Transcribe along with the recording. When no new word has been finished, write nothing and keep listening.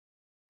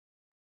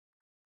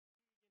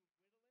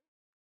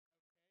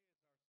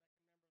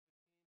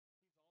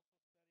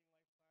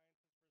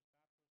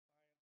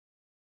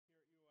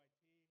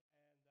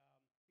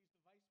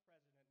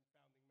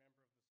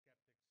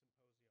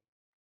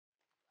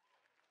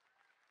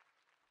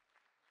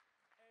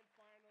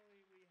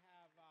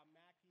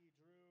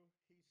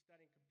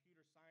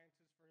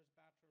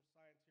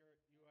Science here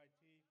at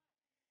UIT,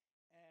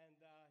 and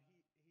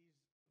he's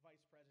vice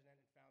president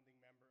and founding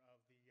member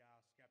of the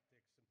Skeptics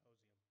Symposium.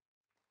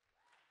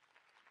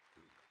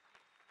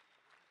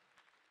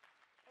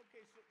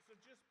 Okay, so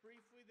just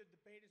briefly, the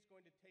debate is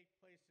going to take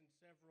place in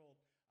several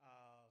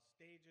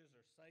stages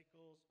or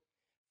cycles.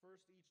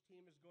 First, each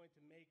team is going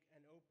to make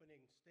an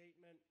opening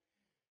statement.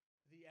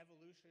 The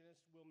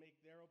evolutionists will make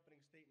their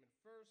opening statement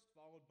first,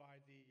 followed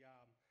by the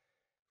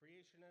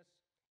creationists.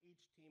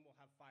 Each team will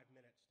have 5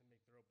 minutes to make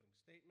their opening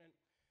statement.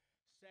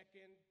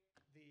 Second,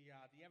 the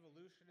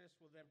evolutionists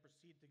will then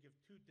proceed to give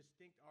two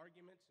distinct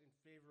arguments in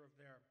favor of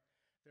their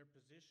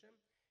position.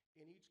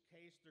 In each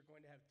case, they're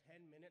going to have 10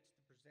 minutes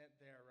to present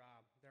their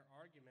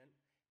argument,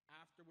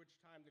 after which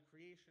time the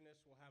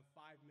creationists will have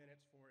 5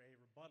 minutes for a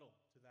rebuttal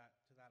to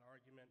that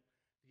argument.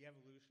 The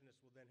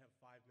evolutionists will then have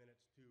 5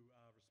 minutes to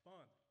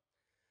respond.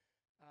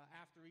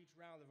 After each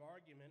round of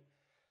argument,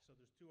 so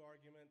there's two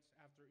arguments,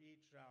 after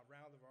each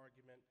round of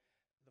argument,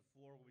 the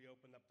floor will be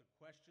opened up to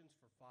questions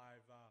for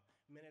 5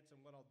 minutes, and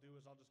what I'll do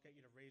is I'll just get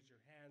you to raise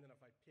your hand, and if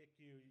I pick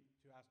you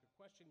to ask a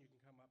question, you can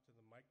come up to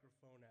the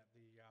microphone at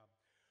the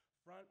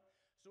front.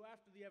 So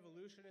after the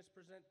evolutionists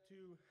present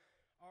two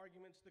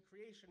arguments, the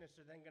creationists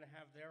are then going to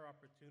have their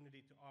opportunity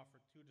to offer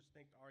two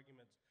distinct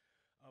arguments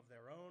of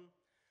their own.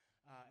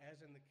 As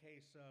in the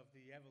case of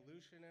the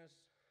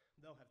evolutionists,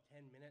 they'll have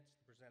 10 minutes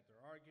to present their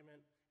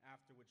argument,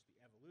 after which the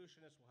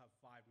evolutionists will have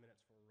 5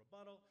 minutes for a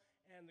rebuttal,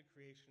 and the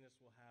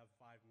creationists will have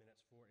 5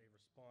 minutes for a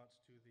response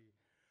to the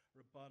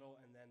rebuttal,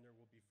 and then there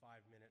will be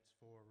 5 minutes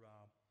for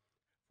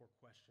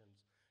questions.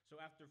 So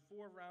after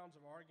 4 rounds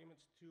of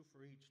arguments, 2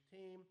 for each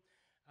team,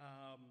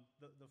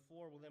 the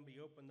floor will then be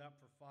opened up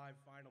for 5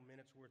 final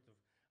minutes worth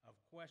of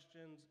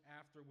questions,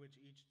 after which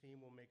each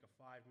team will make a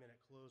 5-minute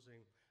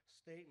closing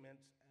statement,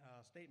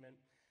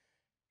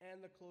 and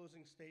the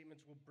closing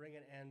statements will bring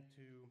an end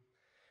to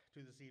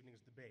this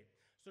evening's debate.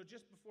 So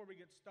just before we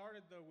get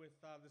started, though, with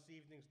this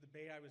evening's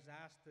debate, I was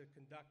asked to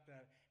conduct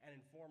an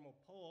informal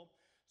poll.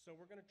 So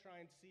we're going to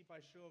try and see by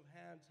show of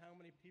hands how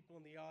many people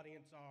in the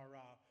audience are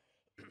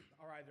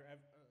either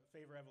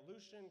favor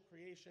evolution,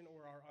 creation,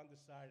 or are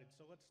undecided.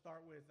 So let's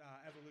start with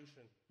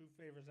evolution. Who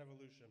favors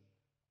evolution?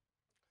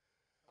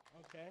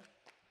 Okay,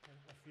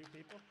 a few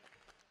people.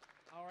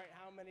 All right,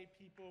 how many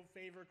people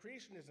favor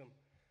creationism?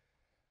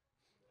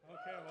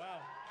 Okay,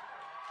 wow.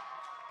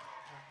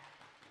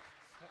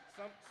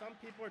 Some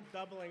people are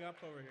doubling up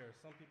over here.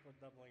 Some people are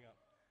doubling up.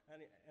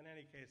 In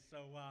any case,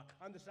 so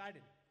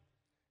undecided.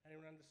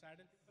 Anyone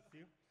undecided? A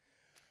few?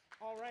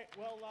 All right,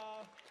 well,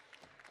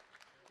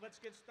 let's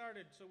get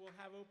started. So we'll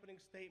have opening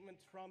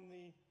statements from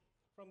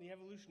the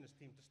evolutionist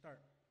team to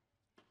start.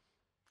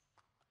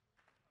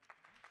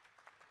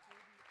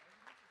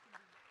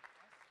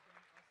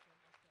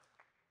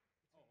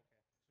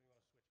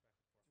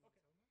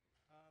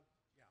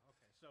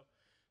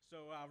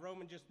 So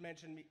Roman just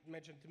mentioned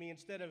to me,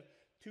 instead of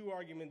 2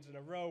 arguments in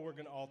a row, we're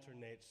going to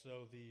alternate.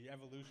 So the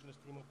evolutionist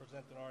team will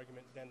present an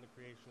argument, then the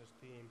creationist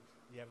team,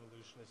 the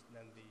evolutionist,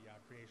 and then the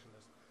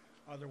creationist.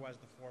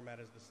 Otherwise, the format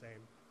is the same.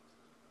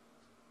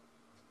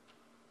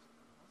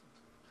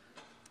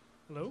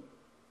 Hello?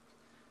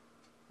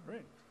 All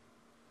right.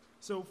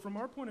 So from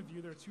our point of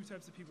view, there are 2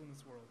 types of people in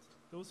this world: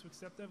 those who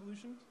accept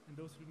evolution and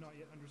those who do not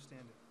yet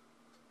understand it.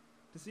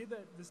 To say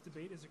that this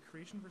debate is a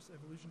creation versus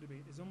evolution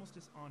debate is almost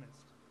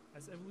dishonest,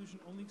 as evolution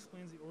only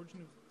explains the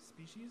origin of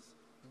species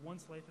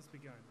once life has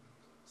begun.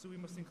 So we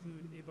must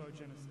include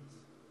abiogenesis,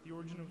 the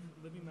origin of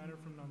living matter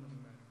from non-living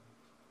matter.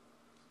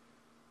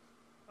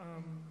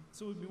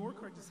 So it would be more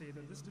correct to say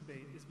that this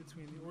debate is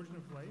between the origin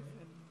of life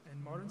and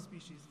modern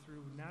species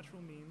through natural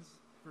means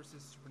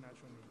versus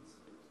supernatural means.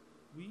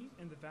 We,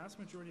 and the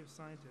vast majority of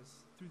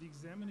scientists, through the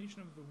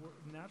examination of the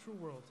natural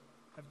world,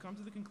 have come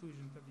to the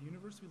conclusion that the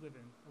universe we live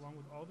in, along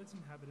with all of its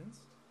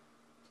inhabitants,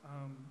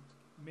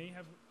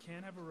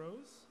 can have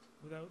arose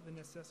without the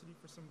necessity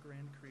for some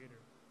grand creator.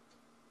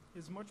 It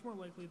is much more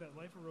likely that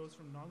life arose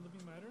from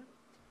non-living matter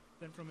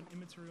than from an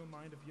immaterial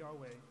mind of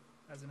Yahweh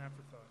as an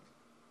afterthought.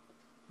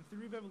 The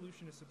theory of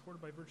evolution is supported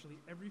by virtually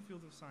every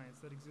field of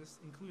science that exists,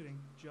 including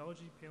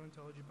geology,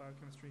 paleontology,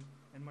 biochemistry,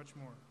 and much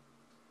more.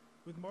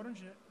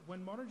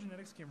 When modern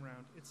genetics came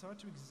around, it sought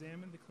to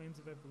examine the claims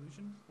of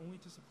evolution only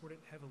to support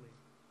it heavily.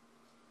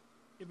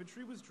 If a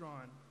tree was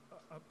drawn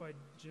up by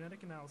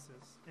genetic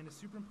analysis and is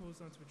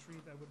superimposed onto a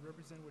tree that would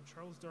represent what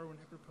Charles Darwin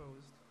had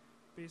proposed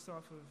based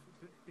off of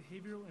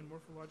behavioral and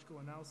morphological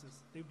analysis,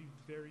 they would be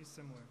very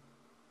similar.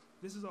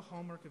 This is a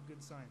hallmark of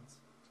good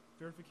science: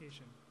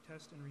 verification,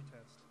 test and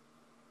retest.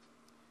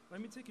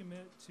 Let me take a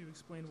minute to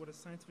explain what a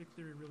scientific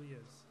theory really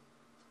is.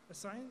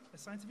 A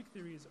scientific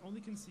theory is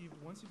only conceived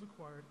once you've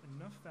acquired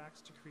enough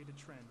facts to create a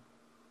trend.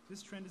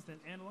 This trend is then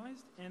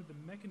analyzed, and the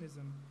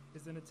mechanism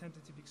is then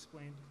attempted to be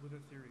explained with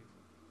a theory.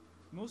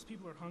 Most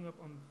people are hung up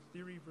on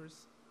theory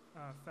versus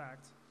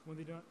fact when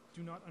they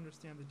do not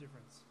understand the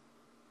difference.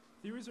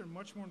 Theories are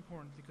much more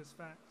important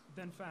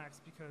than facts,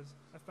 because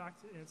a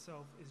fact in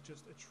itself is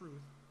just a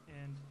truth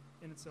and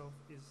in itself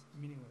is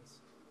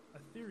meaningless. A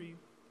theory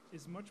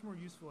is much more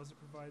useful as it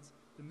provides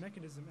the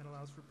mechanism, and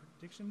allows for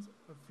predictions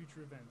of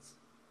future events.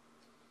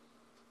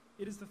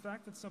 It is the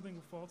fact that something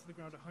will fall to the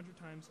ground 100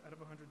 times out of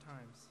 100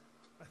 times.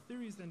 A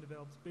theory is then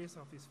developed based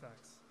off these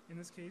facts, in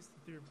this case, the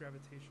theory of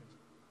gravitation.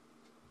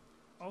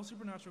 All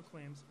supernatural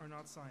claims are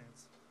not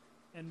science,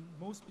 and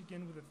most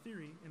begin with a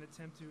theory in an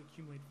attempt to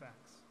accumulate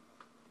facts.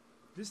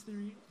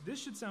 This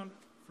should sound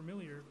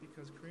familiar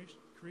because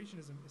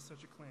creationism is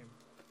such a claim.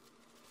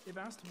 If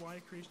asked why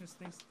a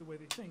creationist thinks the way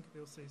they think,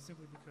 they'll say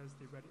simply because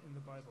they read it in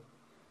the Bible.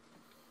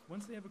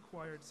 Once they have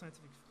acquired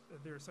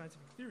their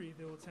scientific theory,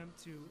 they will attempt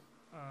to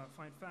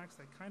find facts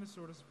that kind of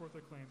sort of support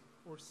their claim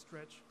or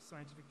stretch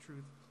scientific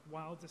truth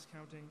while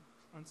discounting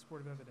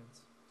unsupportive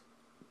evidence.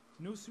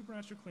 No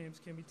supernatural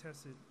claims can be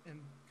tested and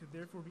could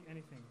therefore be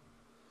anything,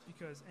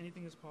 because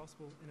anything is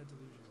possible in a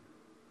delusion.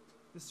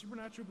 The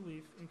supernatural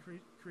belief in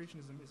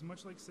creationism is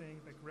much like saying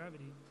that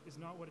gravity is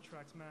not what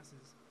attracts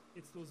masses.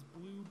 It's those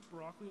blue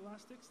broccoli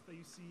elastics that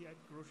you see at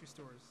grocery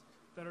stores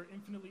that are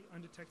infinitely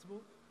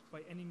undetectable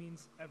by any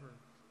means ever.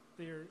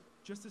 They are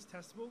just as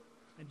testable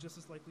and just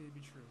as likely to be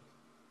true.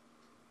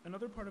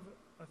 Another part of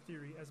a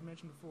theory, as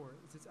mentioned before,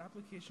 is its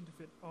application to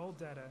fit all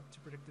data to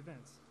predict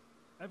events.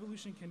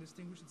 Evolution can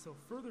distinguish itself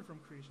further from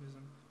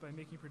creationism by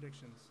making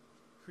predictions.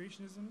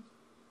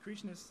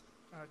 Creationists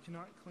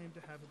cannot claim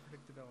to have a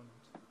predictive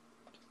element.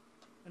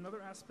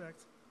 Another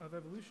aspect of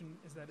evolution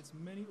is that it's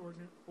many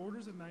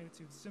orders of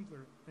magnitude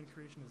simpler than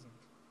creationism.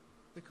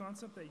 The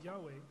concept that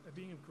Yahweh, a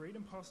being of great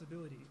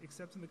impossibility,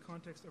 except in the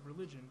context of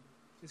religion,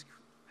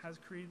 has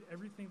created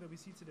everything that we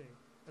see today,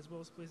 as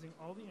well as placing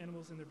all the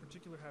animals in their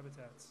particular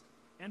habitats,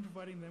 and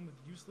providing them with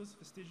useless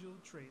vestigial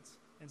traits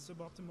and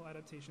suboptimal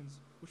adaptations,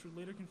 which would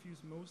later confuse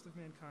most of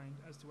mankind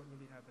as to what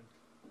really happened.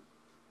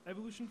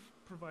 Evolution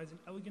provides an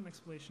elegant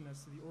explanation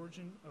as to the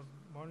origin of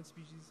modern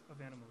species of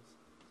animals.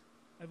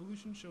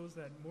 Evolution shows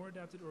that more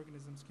adapted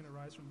organisms can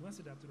arise from less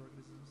adapted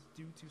organisms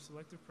due to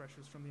selective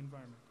pressures from the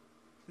environment.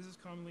 This is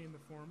commonly in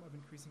the form of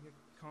increasing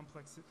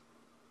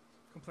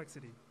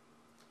complexity.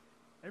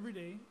 Every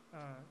day,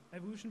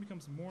 evolution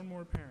becomes more and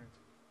more apparent,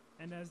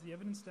 and as the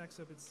evidence stacks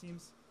up, it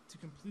seems to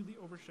completely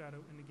overshadow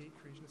and negate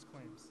creationist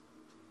claims.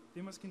 They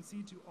must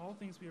concede to all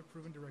things we have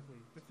proven directly.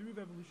 The theory of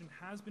evolution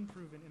has been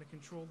proven in a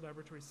controlled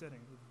laboratory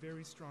setting with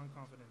very strong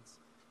confidence.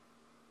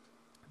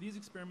 These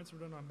experiments were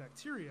done on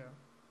bacteria,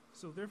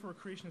 so therefore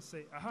creationists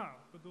say, aha,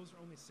 but those are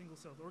only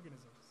single-celled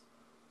organisms.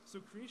 So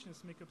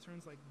creationists make up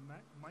terms like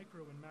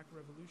micro and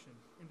macroevolution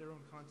in their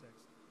own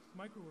context.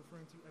 Micro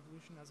referring to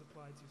evolution as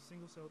applied to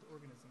single-celled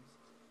organisms,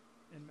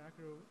 and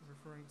macro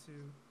referring to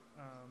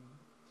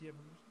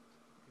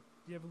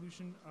the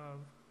evolution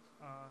of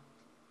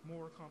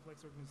more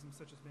complex organisms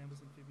such as mammals,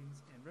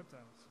 amphibians, and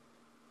reptiles.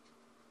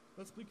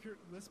 Let's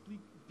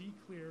be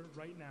clear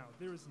right now.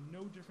 There is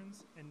no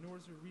difference, and nor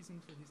is there a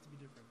reason for these to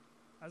be different.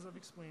 As I've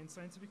explained,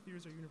 scientific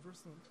theories are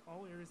universal in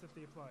all areas that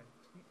they apply.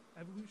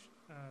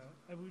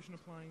 Evolution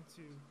applying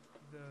to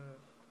the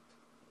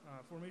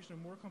formation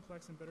of more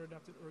complex and better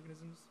adapted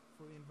organisms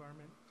for the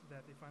environment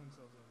that they find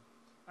themselves in.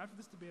 After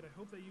this debate, I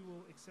hope that you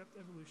will accept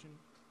evolution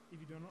if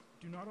you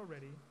do not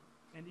already,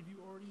 and if you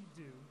already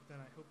do, then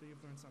I hope that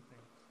you've learned something.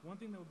 One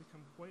thing that will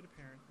become quite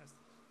apparent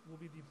will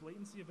be the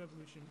blatancy of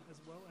evolution, as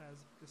well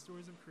as the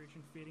stories of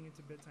creation fading into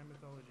bedtime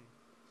mythology.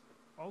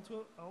 All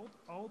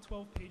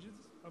 12 pages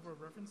of our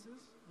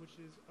references, which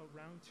is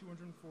around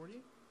 240,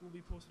 will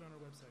be posted on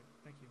our website.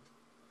 Thank you.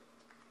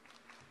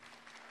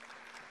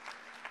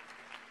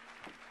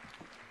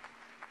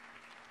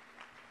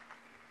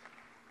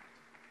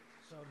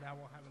 So now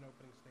we'll have an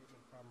opening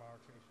statement from our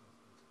creationist.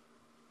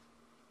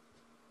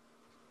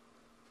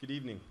 Good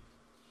evening.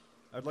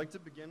 I'd like to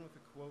begin with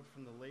a quote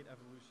from the late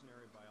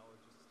evolutionary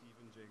biologist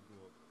Stephen Jay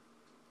Gould.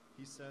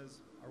 He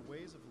says, "Our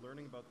ways of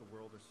learning about the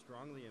world are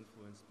strongly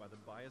influenced by the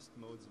biased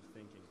modes of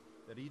thinking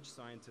that each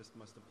scientist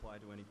must apply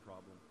to any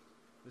problem.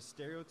 The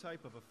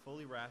stereotype of a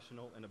fully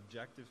rational and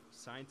objective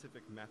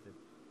scientific method,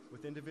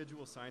 with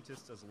individual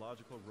scientists as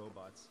logical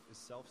robots, is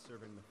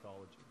self-serving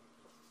mythology."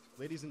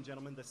 Ladies and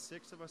gentlemen, the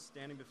 6 of us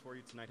standing before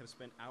you tonight have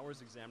spent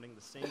hours examining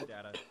the same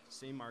data,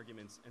 same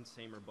arguments, and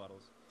same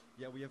rebuttals.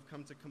 Yet we have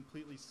come to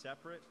completely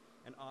separate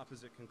and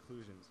opposite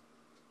conclusions.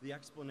 The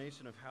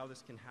explanation of how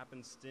this can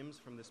happen stems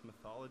from this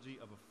mythology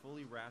of a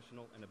fully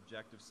rational and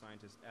objective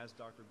scientist, as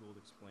Dr. Gould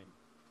explained.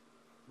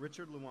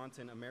 Richard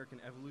Lewontin, American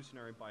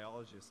evolutionary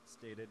biologist,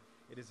 stated,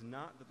 "It is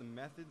not that the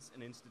methods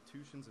and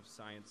institutions of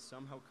science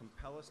somehow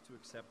compel us to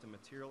accept a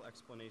material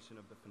explanation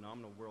of the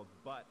phenomenal world,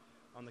 but,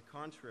 on the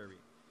contrary,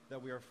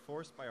 that we are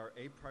forced by our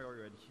a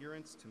priori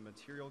adherence to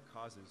material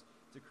causes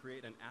to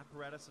create an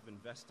apparatus of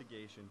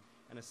investigation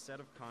and a set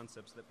of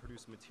concepts that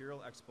produce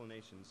material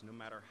explanations, no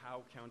matter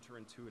how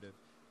counterintuitive.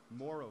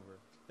 Moreover,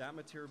 that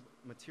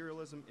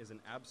materialism is an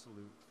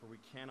absolute, for we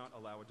cannot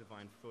allow a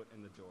divine foot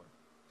in the door."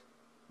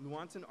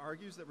 Lewontin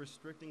argues that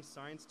restricting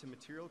science to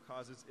material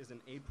causes is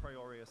an a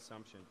priori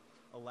assumption,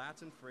 a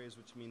Latin phrase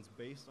which means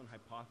based on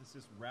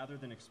hypothesis rather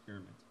than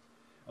experiment.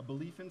 A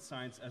belief in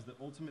science as the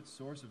ultimate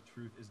source of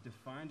truth is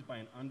defined by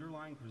an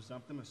underlying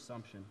presumptive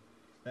assumption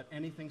that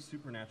anything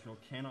supernatural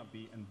cannot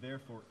be and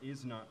therefore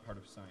is not part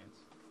of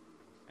science.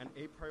 and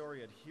a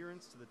priori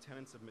adherence to the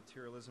tenets of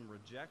materialism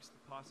rejects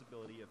the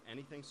possibility of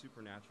anything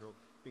supernatural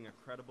being a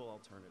credible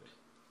alternative.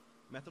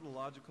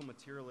 Methodological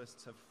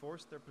materialists have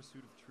forced their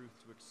pursuit of truth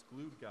to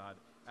exclude God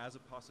as a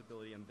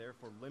possibility and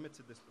therefore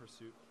limited this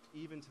pursuit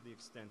even to the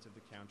extent of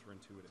the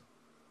counterintuitive.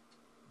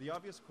 The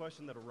obvious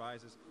question that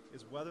arises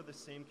is whether the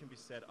same can be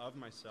said of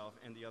myself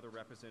and the other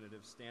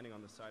representatives standing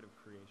on the side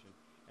of creation,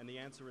 and the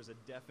answer is a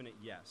definite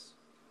yes.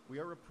 We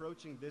are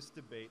approaching this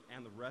debate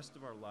and the rest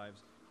of our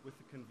lives with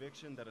the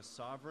conviction that a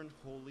sovereign,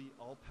 holy,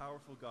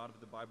 all-powerful God of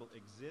the Bible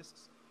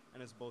exists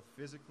and has both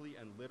physically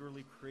and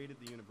literally created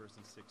the universe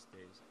in 6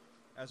 days.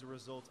 As a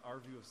result, our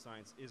view of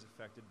science is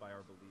affected by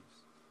our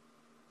beliefs.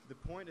 The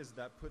point is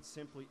that, put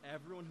simply,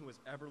 everyone who has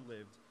ever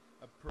lived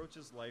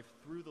approaches life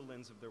through the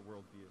lens of their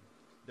worldview,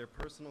 their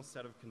personal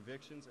set of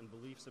convictions and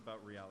beliefs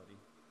about reality.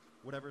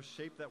 Whatever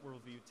shape that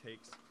worldview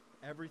takes,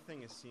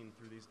 everything is seen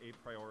through these a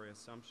priori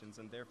assumptions,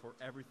 and therefore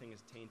everything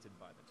is tainted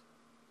by them.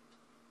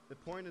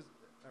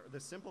 The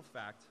simple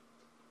fact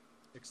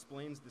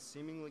explains the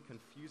seemingly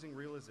confusing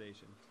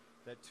realization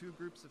that two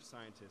groups of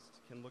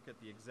scientists can look at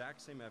the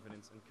exact same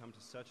evidence and come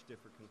to such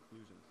different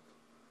conclusions.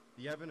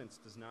 The evidence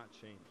does not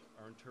change.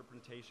 Our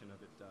interpretation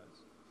of it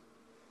does.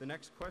 The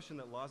next question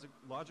that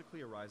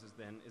logically arises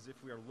then is,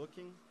 if we are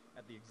looking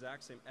at the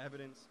exact same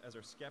evidence as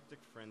our skeptic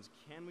friends,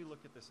 can we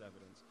look at this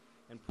evidence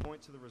and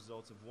point to the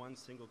results of one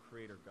single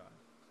creator God?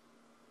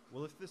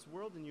 Well, if this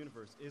world and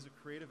universe is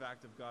a creative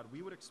act of God,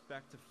 we would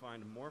expect to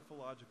find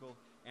morphological,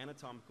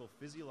 anatomical,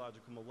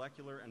 physiological,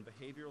 molecular, and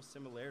behavioral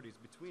similarities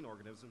between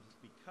organisms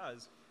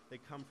because they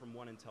come from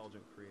one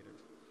intelligent creator.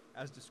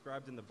 As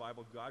described in the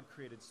Bible, God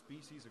created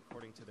species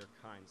according to their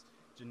kinds,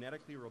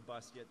 genetically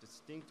robust yet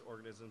distinct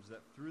organisms that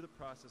through the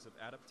process of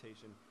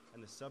adaptation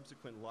and the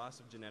subsequent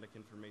loss of genetic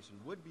information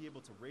would be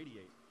able to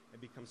radiate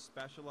and become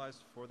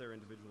specialized for their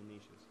individual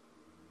niches.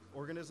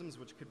 Organisms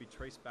which could be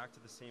traced back to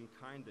the same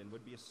kind then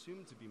would be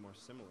assumed to be more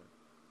similar.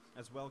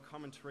 As well,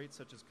 common traits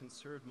such as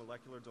conserved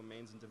molecular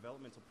domains and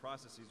developmental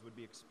processes would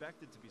be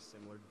expected to be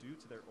similar due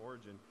to their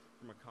origin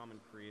from a common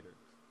creator.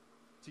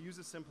 To use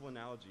a simple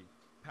analogy,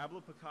 Pablo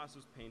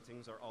Picasso's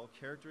paintings are all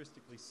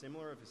characteristically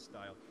similar of his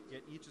style,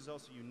 yet each is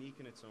also unique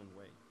in its own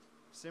way.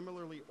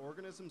 Similarly,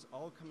 organisms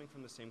all coming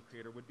from the same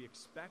creator would be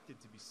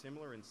expected to be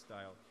similar in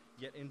style,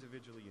 yet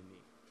individually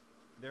unique.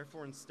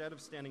 Therefore, instead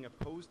of standing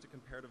opposed to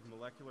comparative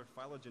molecular,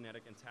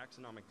 phylogenetic, and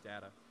taxonomic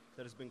data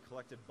that has been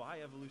collected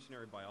by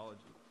evolutionary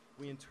biology,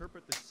 we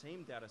interpret the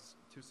same data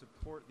to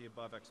support the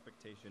above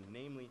expectation,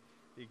 namely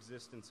the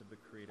existence of the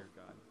creator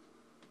God.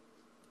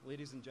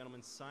 Ladies and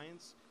gentlemen,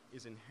 science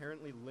is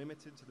inherently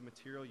limited to the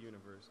material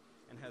universe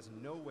and has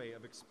no way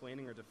of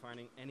explaining or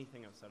defining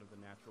anything outside of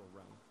the natural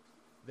realm.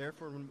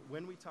 Therefore,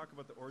 when we talk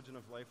about the origin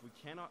of life, we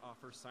cannot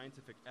offer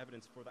scientific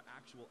evidence for the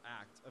actual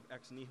act of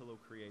ex nihilo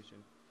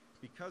creation,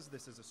 because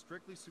this is a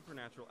strictly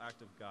supernatural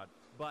act of God,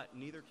 but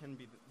neither can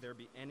there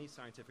be any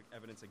scientific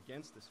evidence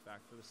against this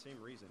fact for the same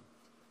reason.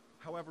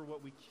 However,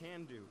 what we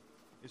can do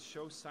is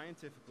show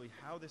scientifically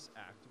how this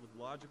act would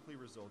logically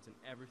result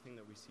in everything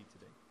that we see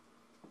today.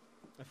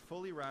 A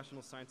fully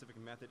rational scientific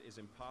method is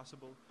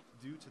impossible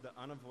due to the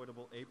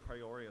unavoidable a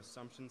priori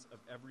assumptions of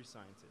every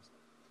scientist.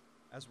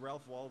 As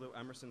Ralph Waldo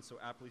Emerson so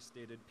aptly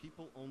stated,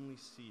 people only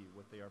see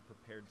what they are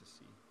prepared to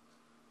see.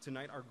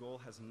 Tonight, our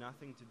goal has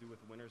nothing to do with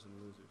winners and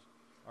losers.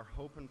 Our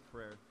hope and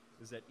prayer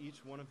is that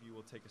each one of you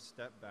will take a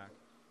step back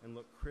and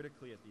look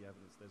critically at the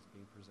evidence that is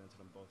being presented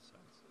on both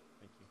sides.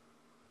 Thank you.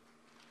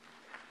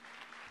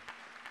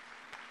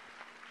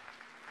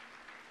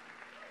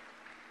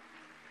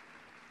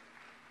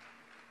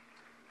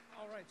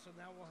 All right, so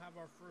now we'll have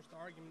our first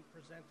argument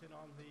presented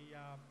on the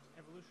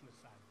evolutionist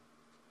side.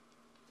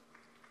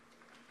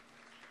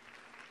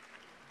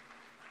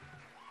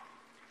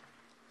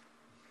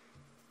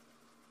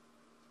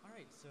 All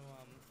right, so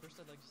first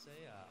I'd like to say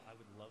I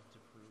would love to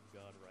prove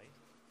God right.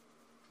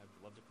 I'd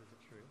love to prove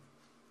it true,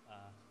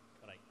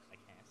 but I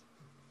can't.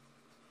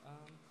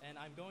 And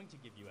I'm going to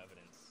give you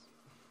evidence.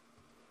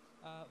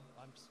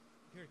 I'm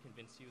here to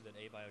convince you that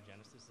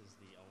abiogenesis is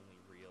the only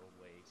real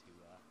way to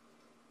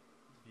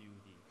view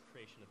the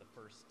creation of the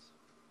first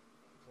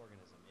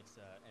organism. It's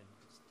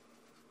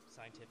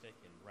scientific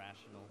and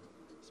rational,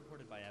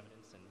 supported by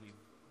evidence, and we've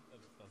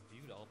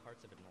viewed all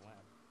parts of it in the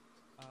lab.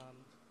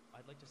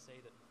 I'd like to say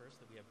that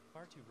first that we have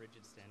far too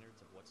rigid standards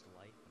of what's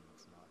life and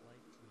what's not life.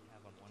 We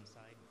have on one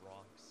side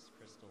rocks,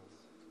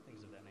 crystals,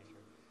 things of that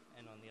nature,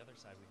 and on the other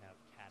side we have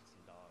cats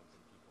and dogs and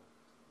people.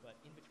 But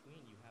in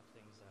between you have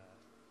things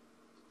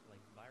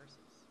like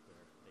viruses,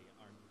 where they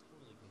aren't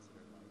totally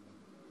considered life. And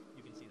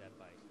you can see that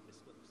by the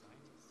split of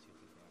scientists who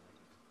think they are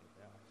and who think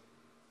they are.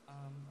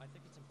 I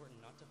think it's important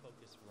not to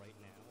focus right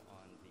now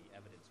on the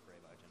evidence for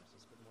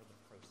abiogenesis, but more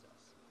the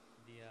process.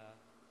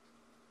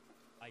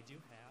 I do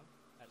have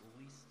at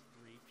least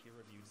 3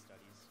 peer-reviewed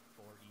studies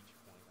for each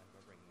point I'm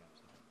bringing up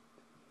tonight.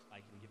 I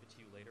can give it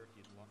to you later if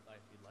you'd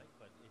like,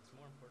 but it's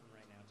more important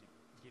right now to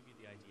give you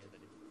the idea that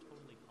it's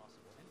totally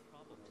possible and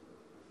probable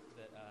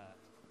that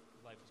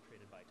life was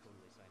created by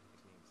totally scientific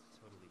means,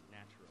 totally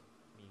natural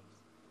means.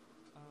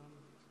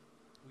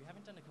 We haven't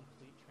haven't done a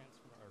complete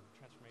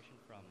transformation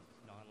from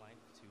non-life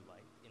to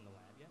life in the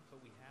lab yet, but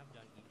we have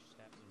done each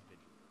step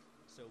individually.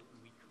 So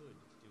we could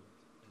do it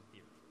in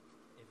theory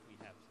if we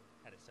had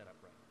it set up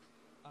right.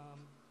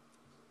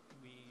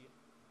 We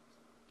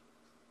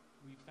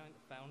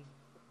found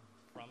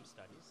from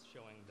studies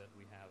showing that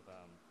we have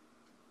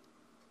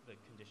the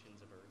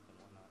conditions of Earth and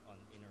whatnot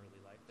in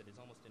early life that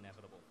it's almost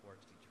inevitable for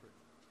it to be true.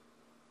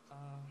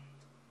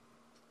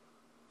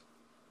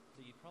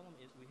 The problem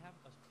is we have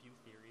a few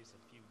theories, a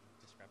few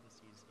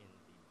discrepancies in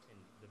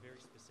the very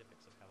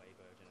specifics of how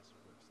abiogenesis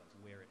works, like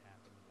where it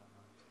happened and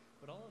whatnot.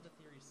 But all of the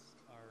theories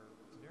are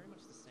very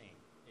much the same.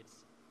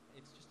 It's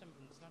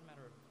not a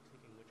matter of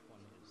picking which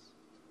one is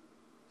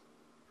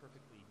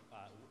perfectly,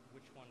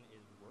 which one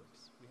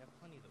works. We have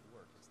plenty that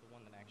work. It's the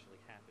one that actually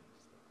happened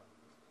is the problem.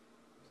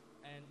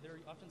 And there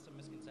are often some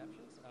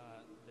misconceptions.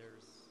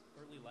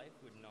 Early life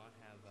would not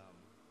have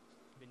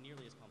been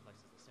nearly as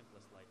complex as the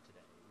simplest life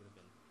today. It would have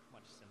been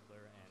much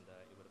simpler, and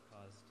it would have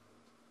caused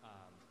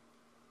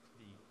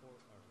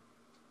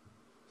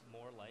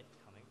more life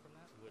coming from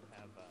that would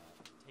have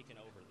taken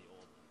over the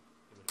old life.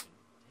 It would have been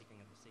taking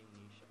up the same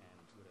niche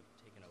and would have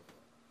taken over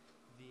it.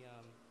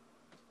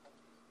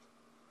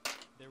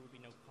 There would be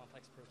no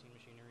complex protein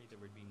machinery.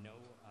 There would be no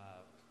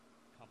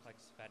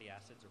complex fatty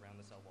acids around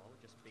the cell wall,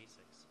 just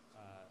basics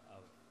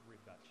of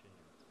reproduction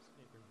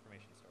and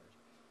information storage.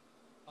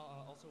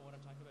 Also, what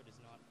I'm talking about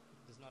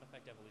does not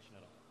affect evolution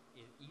at all.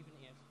 Even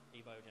if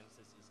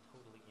abiogenesis is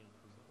totally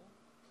improvable,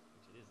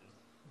 which it isn't,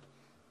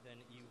 then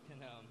you can,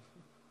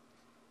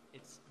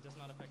 it does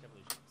not affect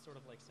evolution. It's sort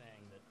of like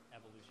saying that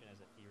evolution as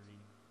a theory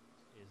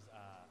is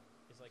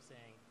like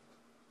saying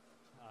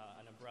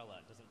an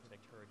umbrella doesn't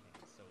predict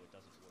hurricanes, so it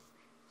doesn't work.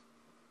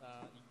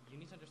 You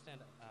need to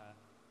understand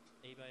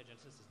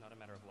abiogenesis is not a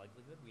matter of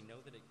likelihood. We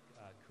know that it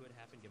could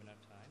happen given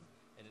enough time,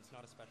 and it's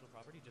not a special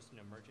property, just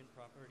an emergent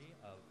property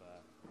of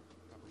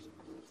proper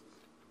circumstances.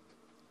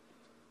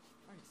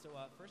 All right, so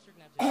first you're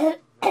going to have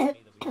to grant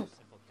me that we have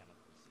simple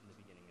chemicals in the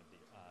beginning of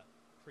the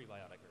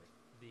prebiotic Earth.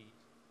 We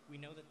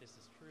know that this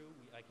is true.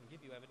 I can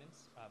give you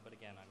evidence, but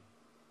again,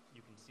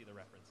 you can see the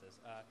references.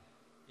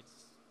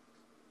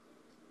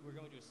 We're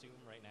going to assume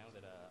right now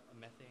that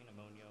methane,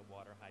 ammonia,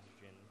 water,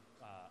 hydrogen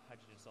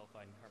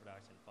sulfide, and carbon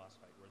dioxide and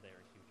phosphite were there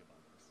in huge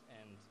abundance.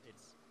 And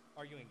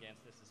arguing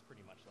against this is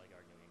pretty much like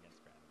arguing against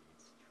gravity.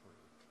 It's true.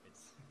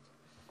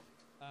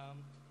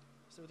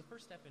 So the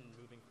first step in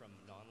moving from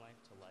non-life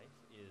to life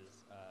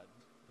is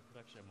the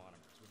production of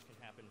monomers, which can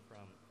happen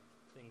from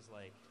things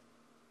like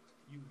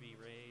UV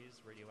rays,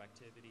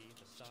 radioactivity,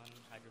 the sun,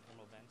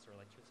 hydrothermal vents, or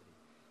electricity.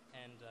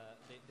 And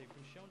they've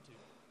been shown to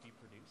be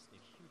produced in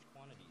huge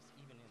quantities,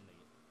 even in the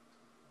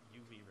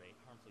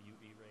harmful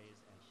UV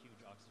rays, and huge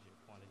oxygen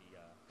quantity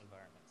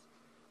environments.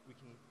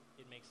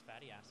 It makes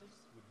fatty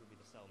acids, which would be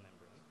the cell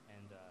membrane,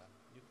 and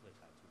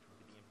nucleotides, which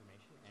would be the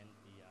information, and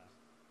the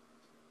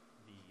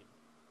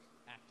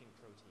acting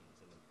proteins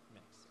in the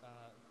mix.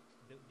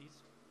 These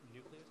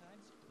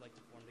nucleotides like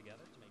to form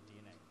together to make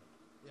DNA.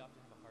 They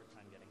often have a hard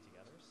time getting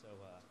together, so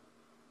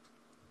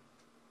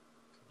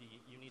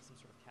you need some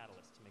sort of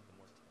catalyst to make them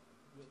work together.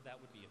 That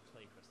would be a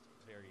clay crystal.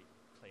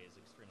 Clay is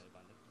extremely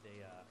abundant.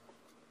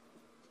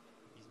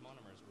 These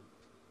monomers would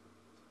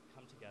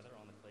come together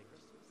on the clay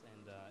crystals,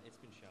 and it's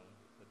been shown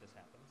that this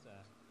happens.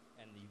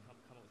 And you come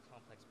up with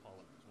complex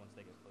polymers once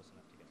they get close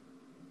enough together.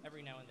 Every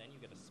now and then you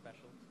get a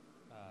special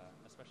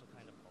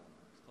kind of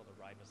polymer. It's called a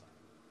ribozyme.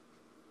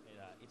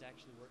 It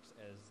actually works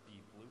as the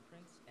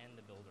blueprints and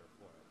the builder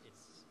for it.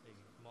 It's a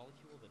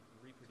molecule that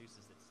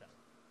reproduces itself,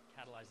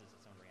 catalyzes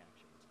its own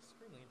reaction. It's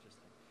extremely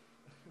interesting.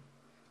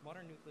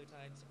 Modern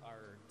nucleotides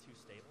are too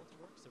stable to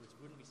work, so it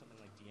wouldn't be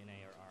something like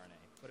DNA or RNA,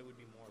 but it would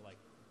be more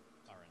like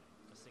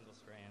RNA, a single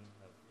strand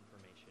of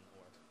information,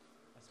 or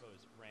I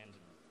suppose random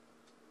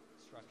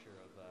structure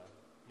of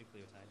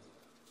nucleotides.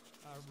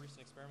 Recent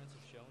experiments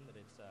have shown that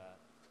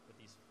that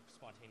these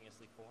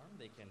spontaneously form.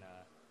 They can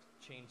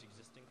change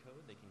existing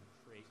code. They can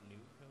create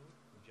new code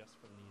just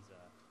from these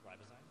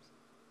ribozymes.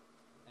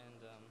 And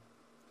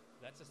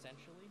that's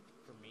essentially,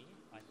 for me,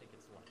 I think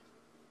it's life.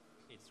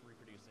 It's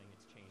reproducing,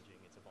 it's changing,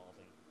 it's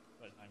evolving,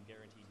 but I'm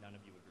guaranteed none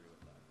of you agree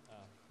with that.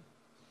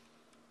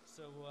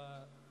 So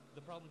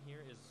the problem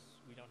here is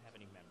we don't have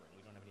any membrane.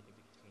 We don't have anything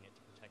to contain it,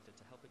 to protect it,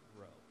 to help it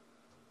grow.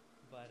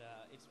 But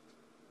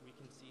we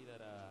can see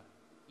that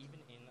even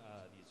in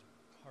these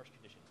harsh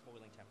conditions,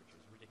 boiling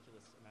temperatures,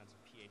 ridiculous amounts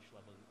of pH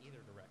level in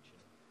either direction,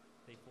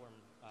 they form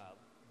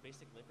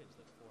basic lipids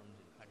that formed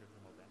in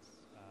hydrothermal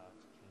vents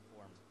can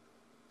form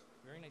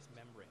very nice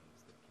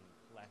membranes that can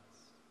collect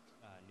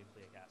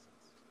nucleic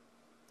acids.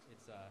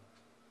 It's the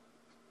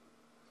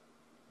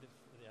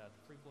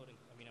free-floating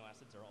amino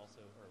acids are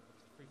also, or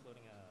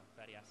free-floating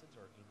fatty acids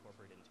are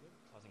incorporated into it,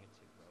 causing it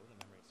to grow, the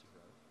membranes to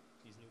grow.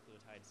 These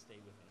nucleotides stay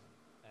within it,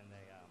 and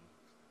they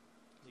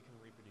can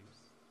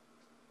reproduce.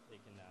 They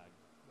can,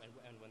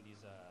 and when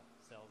these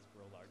cells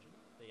grow large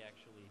enough, they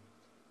actually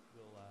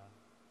will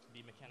be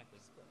mechanically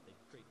split. They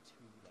create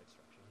two life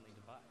structures, and they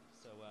divide.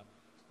 So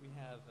we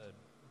have a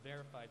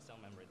verified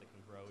cell membrane that can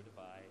grow,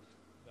 divide,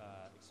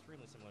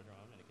 extremely similar to our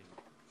own, and it can be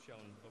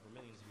shown over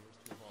millions of years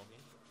to evolve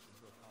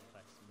into a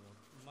complex,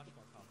 much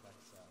more complex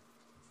cell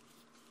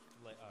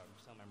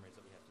memories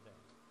that we have today.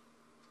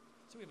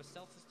 So we have a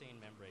self-sustained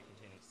membrane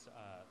containing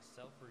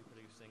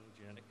self-reproducing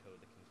genetic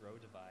code that can grow,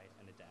 divide,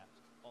 and adapt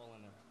all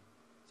on their own.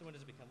 So when does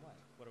it become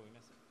life? What are we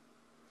missing?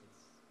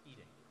 It's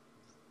eating.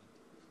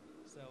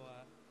 So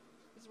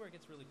this is where it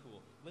gets really cool.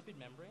 Lipid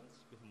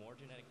membranes with more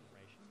genetic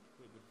information,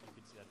 you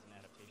could see that's an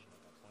adaptation at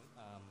that point,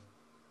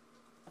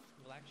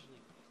 will actually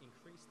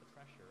increase the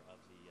pressure of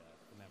the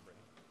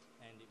membrane,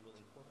 and it will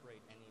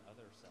incorporate any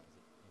other cells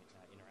it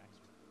interacts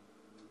with.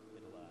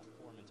 It'll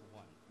form into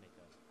one, make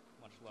a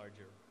much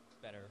larger,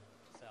 better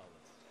cell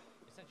that's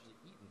essentially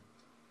eaten.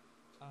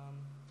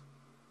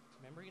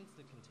 Membranes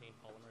that contain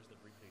polymers that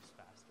reproduce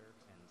faster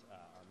and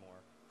are more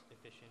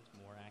efficient,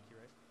 more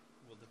accurate,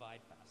 will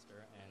divide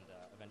faster and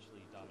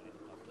eventually dominate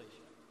the population.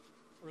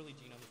 Early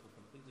genomes were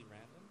completely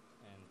random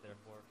and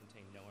therefore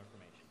contained no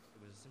information.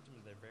 It was a symptom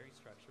of their very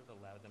structure that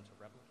allowed them to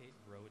replicate,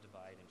 grow,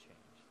 divide, and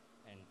change.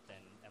 And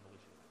then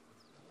evolution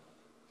happens.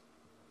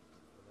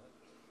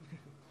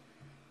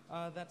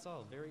 That's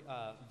all.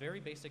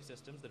 Very basic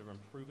systems that have been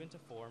proven to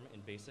form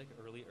in basic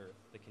early Earth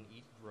that can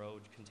eat,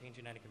 grow, contain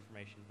genetic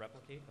information,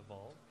 replicate,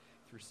 evolve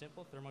through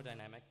simple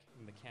thermodynamic,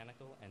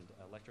 mechanical, and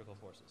electrical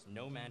forces.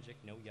 No magic,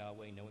 no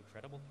Yahweh, no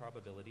incredible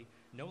probability,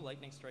 no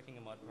lightning striking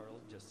a mud puddle,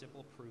 just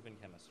simple proven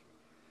chemistry.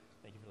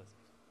 Thank you for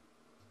listening.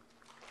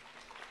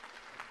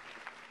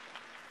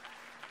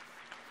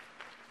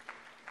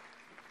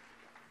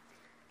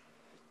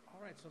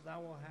 All right, so now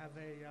we'll have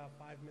a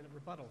 5-minute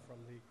rebuttal from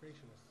the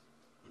creationists.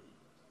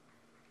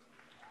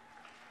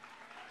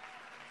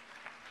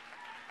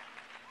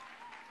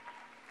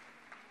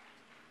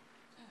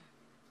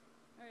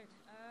 All right,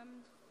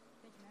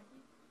 thank you,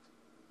 Mackie.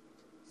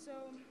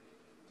 So,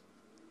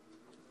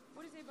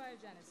 what is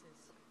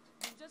abiogenesis?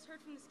 We've just heard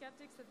from the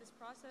skeptics that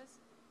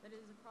that it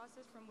is a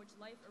process from which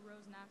life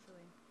arose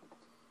naturally.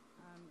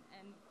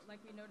 And like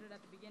we noted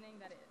at the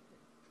beginning, that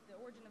the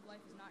origin of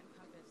life is not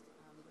encompassed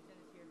within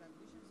the theory of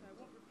evolution, so I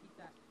won't repeat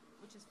that,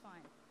 which is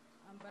fine.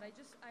 But I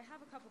have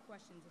a couple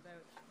questions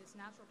about this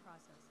natural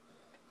process.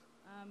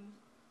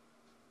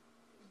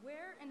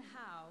 Where and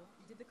how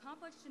did the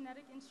complex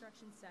genetic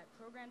instruction set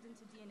programmed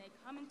into DNA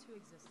come into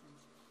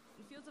existence?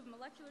 In fields of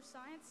molecular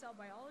science, cell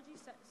biology,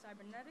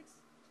 cybernetics,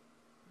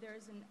 there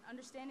is an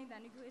understanding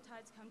that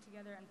nucleotides come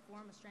together and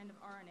form a strand of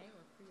RNA,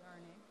 or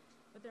pre-RNA,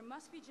 but there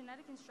must be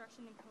genetic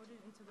instruction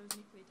encoded into those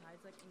nucleotides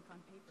like ink on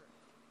paper.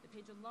 The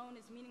page alone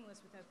is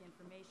meaningless without the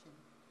information.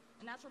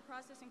 A natural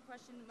process in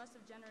question must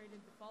have generated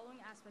the following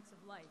aspects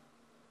of life: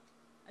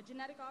 a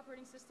genetic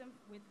operating system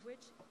with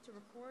which to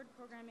record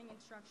programming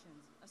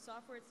instructions, a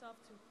software itself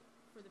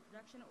for the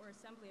production or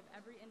assembly of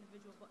every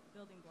individual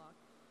building block,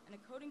 and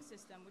a coding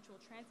system which will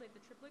translate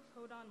the triplet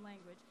codon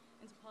language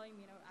into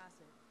polyamino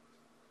acid.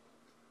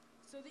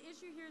 So the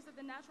issue here is that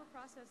the natural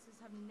processes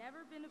have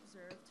never been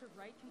observed to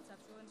write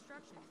conceptual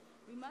instructions.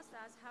 We must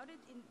ask, how did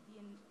the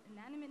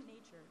inanimate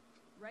nature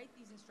write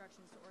these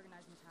instructions to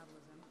organize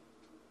metabolism,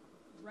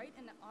 write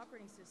an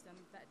operating system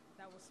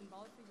that will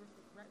symbolically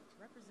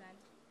represent,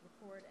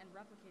 record, and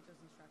replicate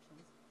those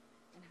instructions?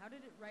 And how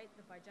did it write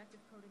the bijective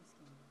coding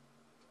scheme?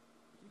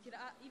 We could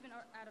even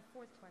add a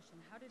fourth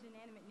question: how did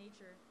inanimate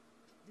nature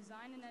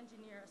design and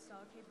engineer a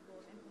cell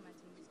capable of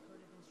implementing these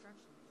coded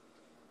instructions?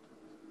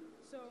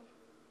 So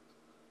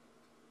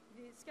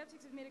the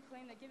skeptics have made a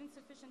claim that given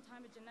sufficient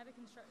time, genetic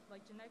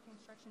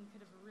instruction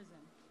could have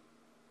arisen.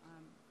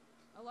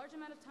 A large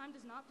amount of time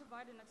does not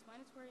provide an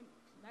explanatory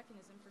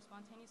mechanism for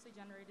spontaneously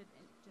generated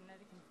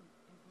genetic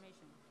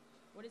information.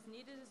 What is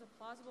needed is a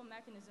plausible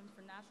mechanism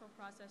for natural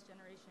process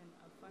generation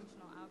of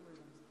functional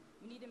algorithms.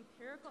 We need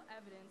empirical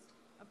evidence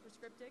of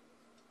prescriptive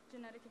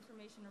genetic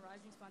information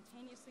arising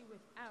spontaneously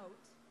without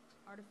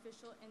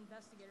artificial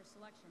investigator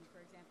selection,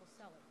 for example,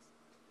 Celix.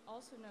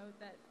 Also note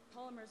that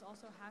polymers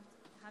also have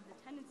the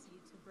tendency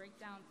to break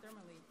down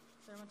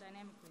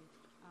thermodynamically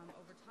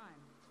over time.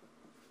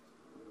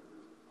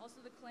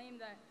 Also the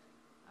claim that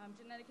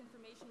genetic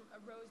information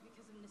arose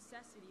because of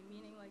necessity,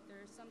 meaning like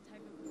there is some type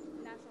of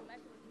natural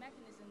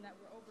mechanism that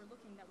we're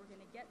overlooking that we're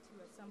going to get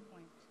to at some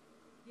point.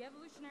 The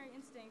evolutionary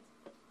instinct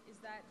is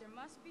that there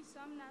must be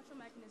some natural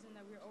mechanism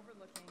that we're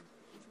overlooking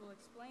which will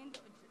explain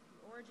the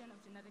origin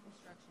of genetic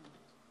instruction.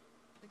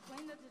 The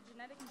claim that the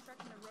genetic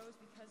instruction arose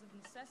because of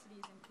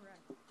necessity is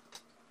incorrect.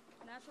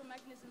 Natural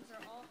mechanisms are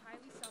all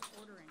highly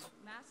self-ordering.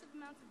 Massive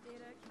amounts of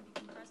data can be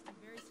compressed in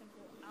very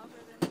simple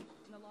algorithms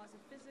in the laws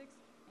of physics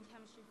and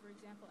chemistry, for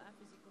example, F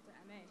is equal to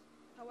ma.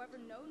 However,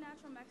 no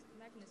natural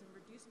mechanism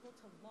reducible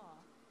to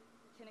law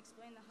can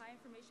explain the high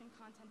information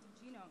content of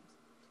genomes.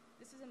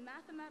 This is a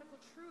mathematical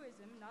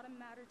truism, not a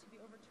matter to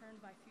be overturned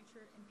by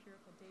future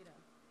empirical data.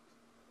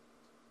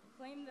 The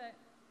claim that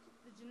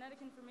the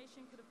genetic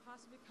information could have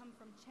possibly come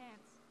from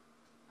chance,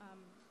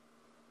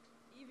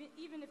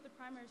 even if the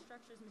primary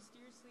structures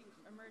mysteriously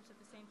emerged at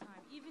the same time,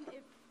 even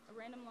if a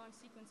random long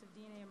sequence of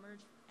DNA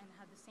emerged and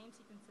had the same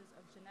sequences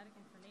of genetic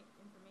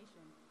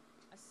information,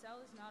 a cell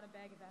is not a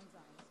bag of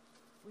enzymes.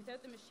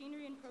 Without the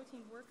machinery and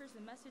protein workers,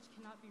 the message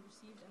cannot be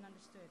received and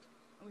understood.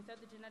 And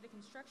without the genetic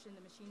instruction,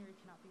 the machinery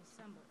cannot be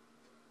assembled.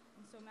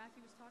 And so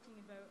Matthew was talking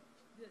about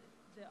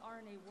the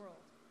RNA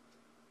world.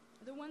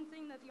 The one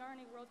thing that the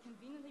RNA world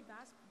conveniently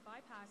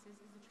bypasses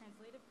is the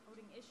translative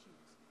coding issues.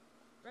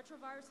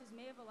 Retroviruses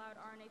may have allowed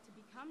RNA to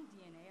become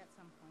DNA at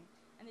some point,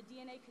 and the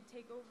DNA could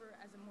take over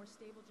as a more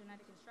stable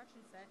genetic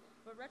instruction set,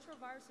 but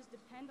retroviruses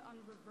depend on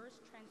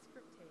reverse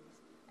transcriptase,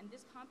 and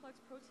this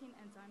complex protein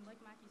enzyme, like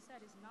Mackie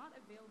said, is not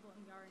available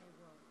in the RNA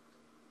world.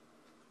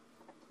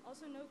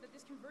 Also note that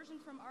this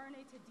conversion from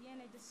RNA to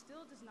DNA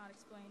still does not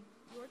explain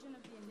the origin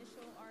of the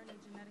initial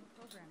RNA genetic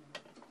programming.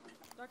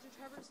 Dr.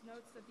 Travers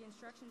notes that the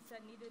instruction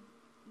set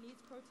needs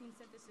protein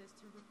synthesis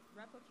to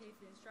replicate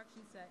the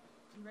instruction set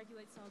and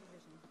regulate cell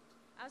division.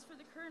 As for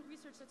the current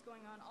research that's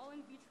going on, all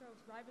in vitro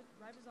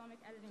ribosomic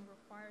editing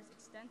requires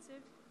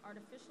extensive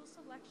artificial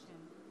selection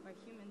by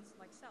humans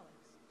like Celix.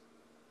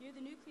 Here,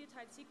 the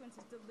nucleotide sequence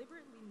is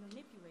deliberately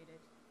manipulated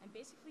and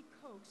basically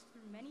coaxed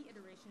through many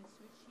iterations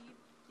to achieve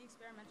the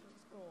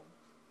experimentalist goal.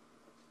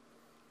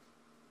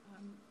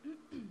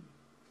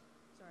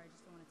 Sorry, I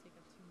just don't want to take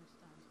up too much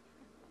time.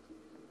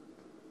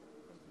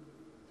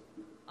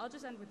 I'll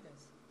just end with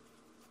this.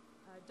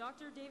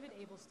 Dr. David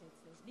Abel states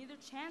this: neither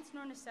chance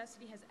nor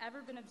necessity has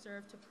ever been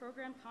observed to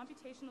program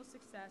computational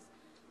success,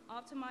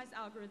 optimize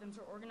algorithms,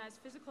 or organize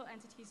physical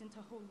entities into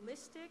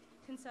holistic,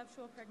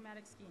 conceptual,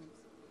 pragmatic schemes.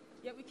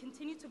 Yet we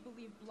continue to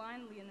believe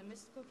blindly in the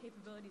mystical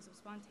capabilities of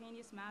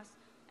spontaneous mass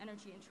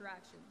energy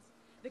interactions.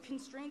 The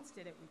constraints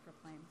did it, we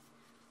proclaim.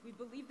 We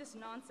believe this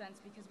nonsense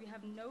because we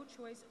have no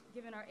choice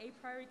given our a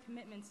priori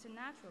commitments to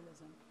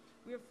naturalism.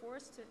 We are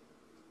forced to,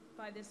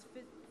 by this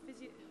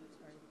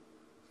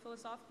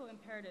philosophical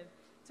imperative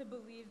to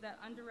believe that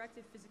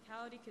undirected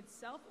physicality could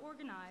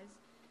self-organize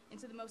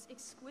into the most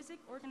exquisite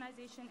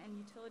organization and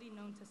utility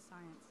known to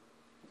science,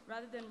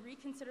 rather than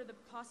reconsider the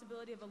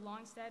possibility of a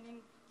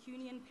long-standing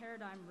Kuhnian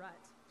paradigm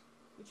rut,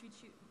 which we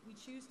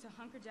choose to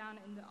hunker down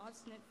in the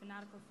obstinate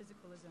fanatical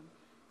physicalism.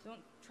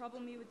 Don't trouble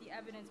me with the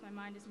evidence, my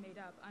mind is made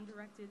up.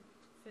 Undirected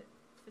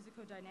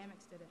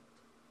physicodynamics did it.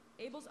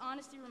 Abel's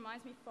honesty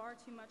reminds me far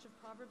too much of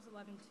Proverbs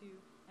 11:2,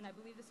 and I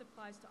believe this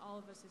applies to all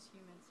of us as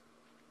humans.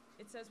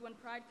 It says, when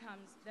pride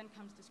comes, then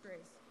comes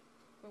disgrace,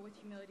 but with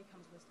humility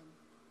comes wisdom.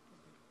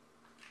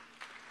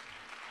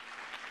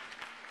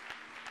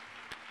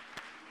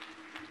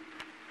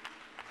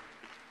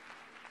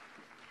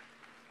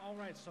 All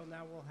right, so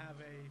now we'll have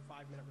a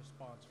 5-minute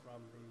response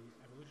from the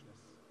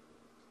evolutionists.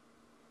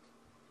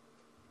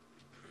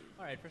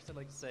 All right, first I'd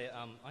like to say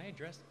I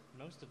addressed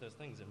most of those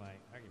things in my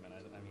argument.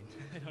 I mean,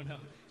 I don't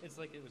know. It's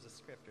like it was a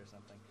script or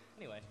something.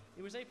 Anyway,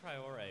 it was a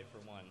priori,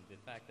 for one, the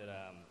fact that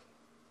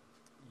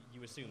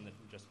you assume that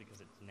just because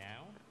it's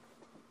now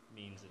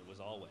means it was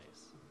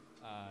always.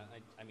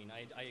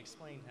 I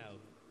explained how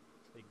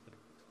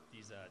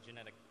these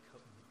genetic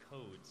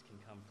codes can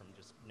come from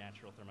just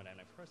natural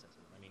thermodynamic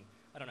processes. I mean,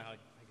 I don't know how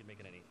I could make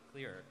it any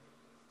clearer.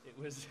 It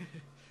was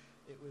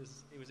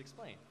it was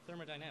explained.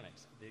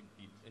 Thermodynamics. The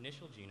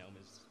initial genome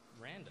is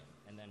random,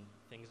 and then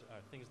things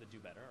that do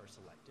better are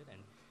selected,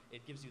 and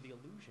it gives you the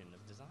illusion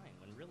of design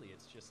when really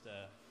it's just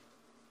a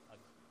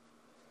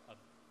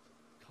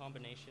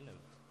combination of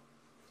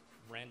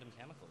random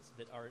chemicals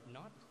that are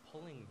not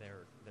pulling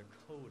their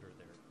code or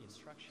their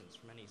instructions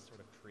from any sort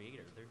of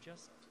creator. They're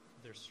just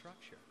their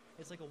structure.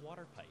 It's like a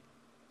water pipe.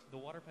 The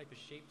water pipe is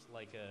shaped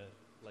like an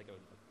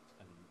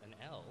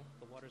L.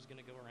 The water's going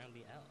to go around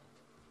the L.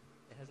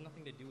 It has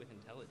nothing to do with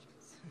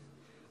intelligence.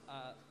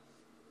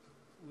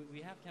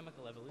 We have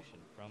chemical evolution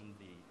from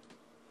the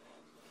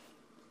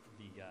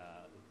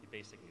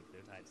basic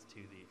nucleotides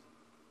to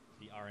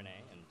the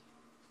RNA and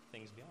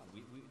things beyond.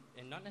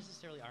 And not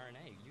necessarily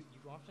RNA.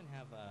 You often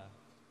have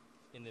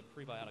in the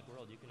prebiotic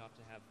world, you can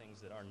often have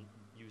things that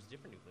use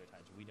different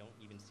nucleotides we don't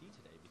even see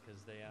today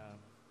because they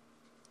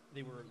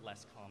were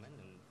less common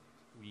and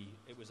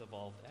it was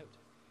evolved out.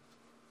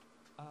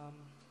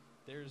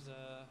 There's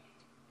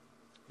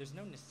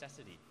no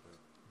necessity for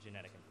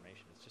genetic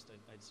information. It's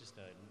just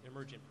an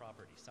emergent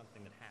property,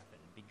 something that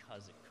happened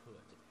because it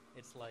could.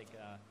 It's like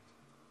a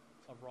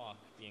rock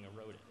being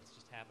eroded. It's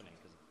just happening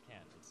because it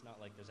can. It's not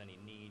like there's any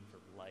need for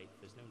life.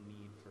 There's no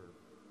need for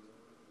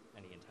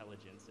any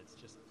intelligence. It's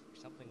just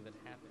something that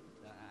happened.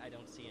 I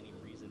don't see any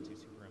reason to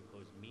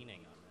superimpose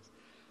meaning on this.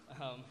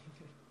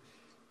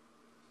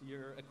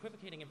 You're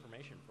equivocating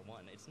information, for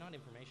one. It's not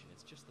information,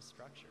 it's just the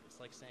structure. It's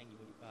like saying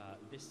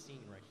this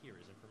scene right here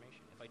is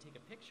information. If I take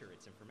a picture,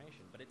 it's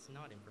information, but it's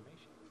not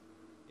information.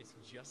 It's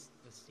just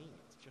the scene,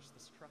 it's just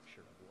the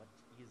structure of what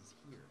is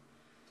here.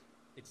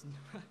 It's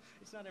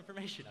not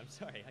information, I'm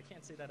sorry, I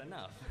can't say that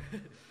enough.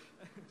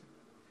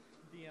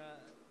 We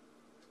have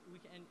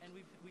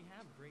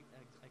great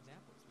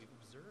examples. We've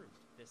observed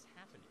this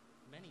happening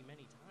many,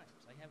 many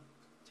times. I have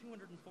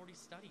 240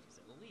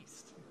 studies at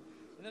least,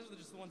 and those are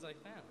just the ones I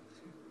found.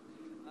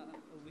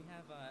 We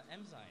have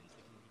enzymes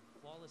that can be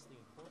flawlessly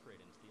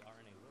incorporated into the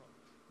RNA world.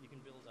 You can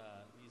build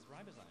these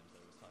ribozymes that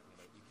I was talking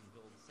about. You can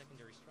build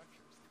secondary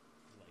structures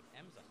like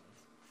enzymes,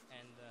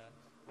 and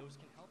those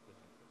can help with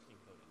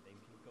encoding. They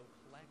can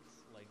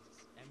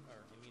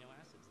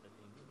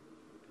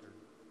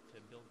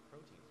build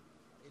proteins.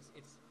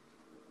 It's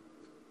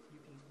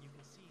you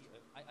can see.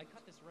 I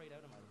cut this right out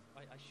of my.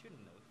 I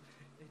shouldn't have.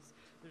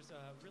 There's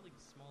a really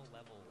small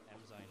level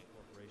enzyme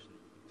incorporation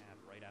that you can have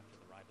right after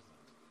the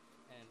ribosome,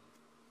 and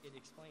it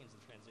explains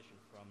the transition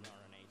from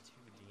RNA to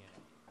DNA.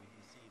 You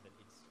can see that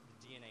the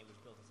DNA was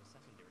built as a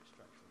secondary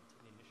structure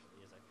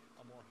initially as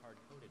a more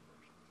hard-coded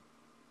version.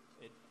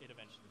 It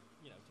eventually,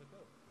 took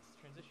over. It's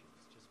transitions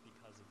just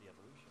because of the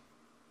evolution.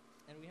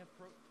 And we have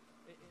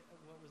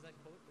what was that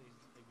quote?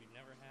 We've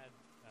never had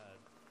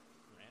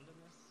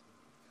randomness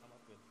come up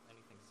with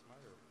anything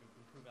smart or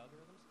improve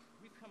algorithms.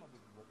 We've come up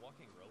with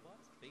walking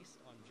robots based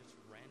on just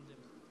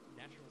random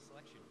natural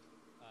selection.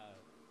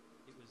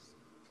 It was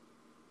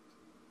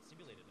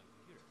simulated in a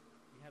computer.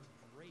 We have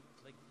great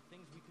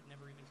things we could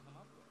never even come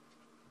up with,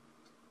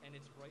 and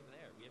it's right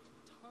there. We have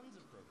tons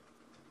of programs.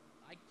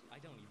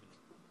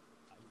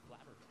 I'm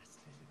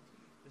flabbergasted.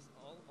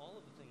 All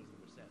of the things that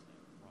were said there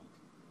were wrong.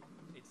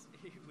 It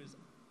was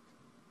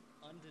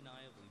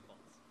undeniably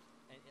false,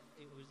 and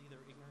it was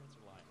either ignorance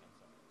or lying. I'm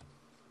sorry.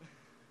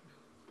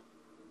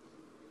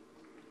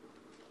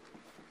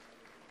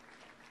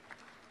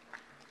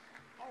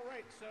 All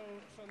right, so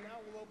now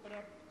we'll open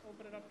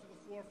it up to the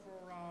floor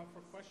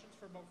for questions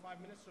for about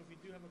 5 minutes. So if you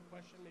do have a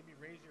question, maybe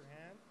raise your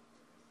hand.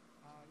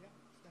 Yeah,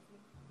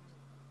 Stephanie.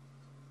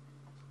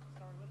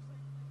 Sorry, what is it?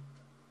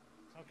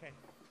 Okay.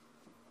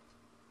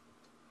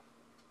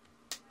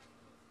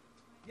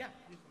 Yeah,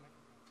 use the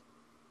microphone.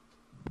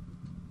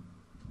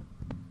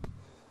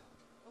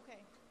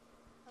 Okay.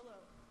 Hello.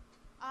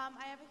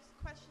 I have a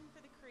question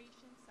for the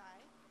creation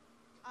side.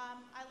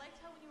 I liked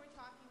how when you were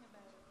talking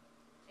about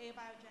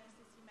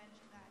abiogenesis, you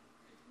mentioned that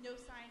no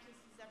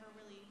scientist has ever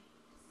really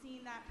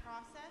seen that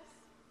process.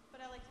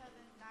 But I liked how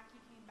then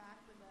Naki came back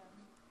with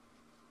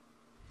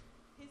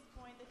his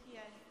point that he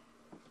had,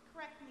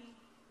 correct me,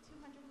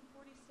 240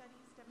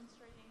 studies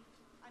demonstrating,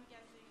 I'm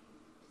guessing,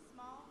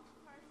 small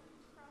parts of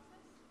the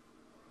process?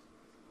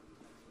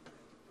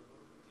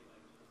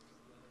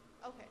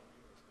 Okay.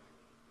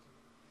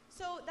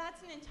 So that's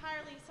an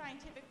entirely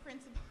scientific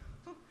principle,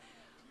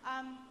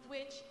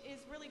 which is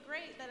really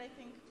great that I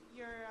think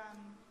you're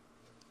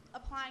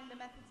applying the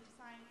methods of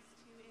science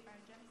to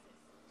abiogenesis.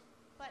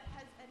 But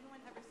has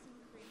anyone ever seen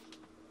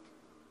creation?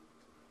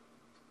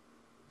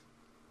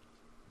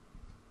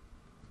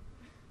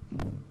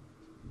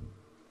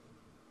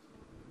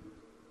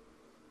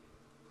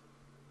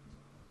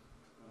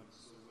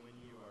 So when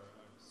you are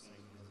saying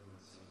has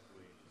anyone seen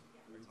creation,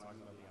 we're talking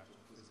about the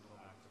actual physical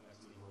act of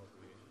ex nihilo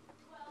creation.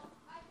 Well,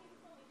 I think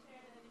it's only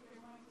fair that if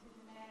you're going to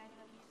demand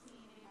that we've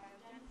seen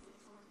abiogenesis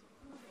or to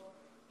approval,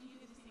 you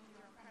do these things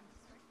on premise,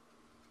 right?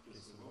 Okay,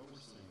 so what we're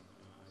saying,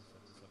 and I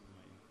set this up in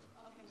my info,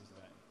 Okay. is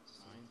that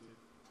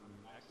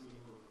ex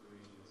nihilo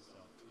creation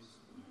itself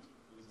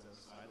is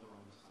outside the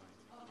realm of science.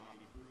 It cannot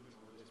be proven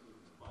or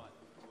disproven. But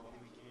what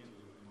we can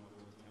do, and what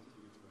we'll attempt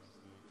to do for us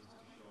tonight, is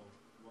to show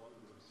what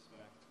we would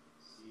expect,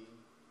 see,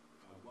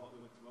 what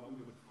we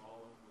would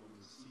follow, what we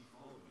would see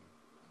following,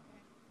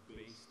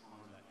 based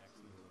on that ex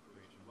nihilo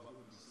creation. What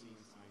would we see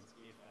in science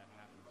if that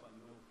happened? But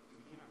no,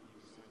 we cannot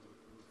use scientific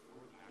proof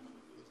for the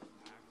actual physical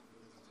act,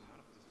 because it's not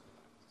a physical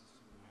act, it's a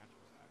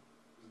supernatural act.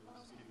 We will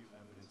just give you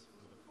evidence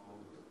for the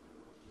following,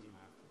 what came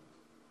after that.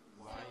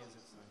 Why is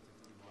it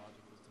scientifically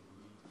logical to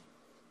believe?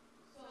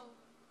 So,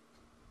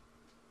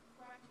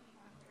 correct me if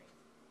I'm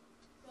crazy.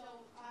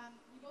 So,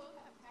 you both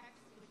have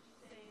texts which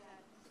say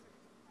that a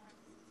certain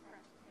premise is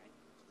correct, right?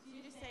 So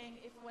you're just saying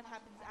if what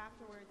happens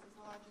afterwards is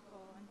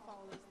logical and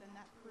follows, then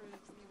that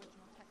proves the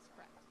original text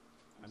correct.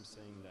 I'm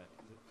saying that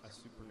a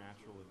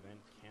supernatural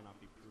event cannot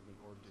be proven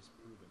or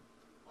disproven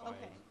by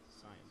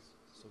science.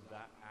 So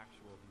that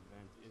actual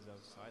event is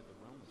outside the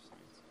realm of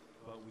science,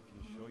 but we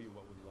can show you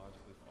what would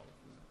logically follow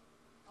from that.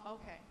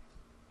 Okay,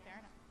 fair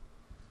enough.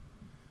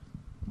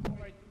 All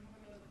right, do we have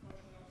another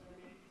question out there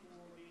maybe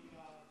for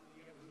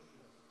the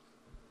evolutionists?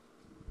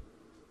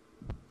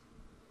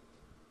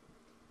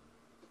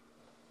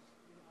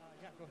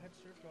 Yeah, go ahead,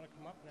 sir, if you want to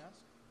come up and ask.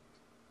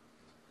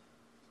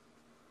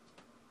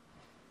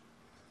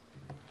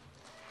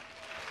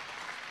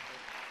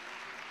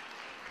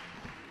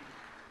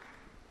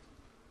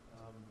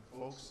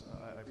 Folks,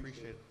 I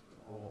appreciate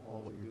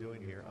all what you're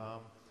doing here.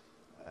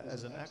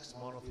 As an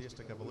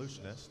ex-monotheistic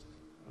evolutionist,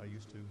 I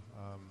used to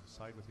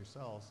side with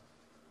yourselves.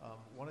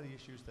 One of the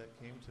issues that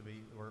came to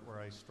me where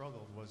I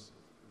struggled was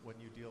when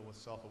you deal with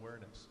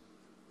self-awareness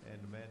and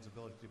man's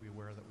ability to be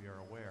aware that we are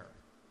aware.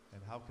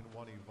 And how can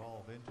one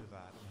evolve into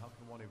that? And how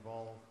can one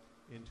evolve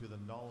into the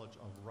knowledge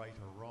of right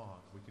or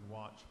wrong? We can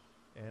watch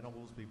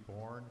animals be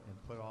born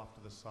and put off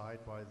to the side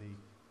by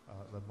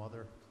the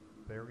mother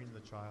burying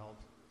the child,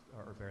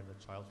 or bearing the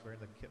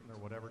kitten or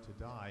whatever to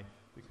die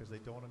because they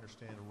don't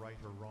understand right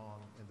or wrong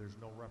and there's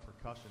no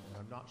repercussion. And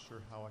I'm not sure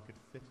how I could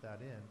fit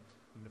that in.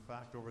 And in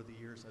fact, over the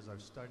years, as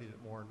I've studied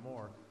it more and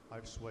more,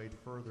 I've swayed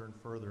further and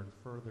further and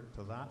further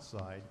to that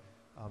side,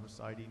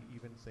 citing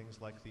even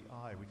things like the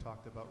eye. We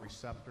talked about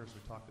receptors,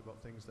 we talked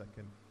about things that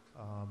can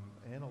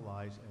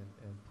analyze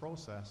and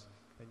process,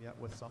 and yet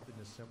with something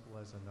as simple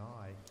as an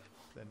eye,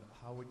 then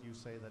how would you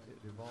say that it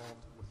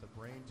evolved with the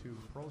brain to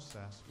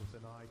process, with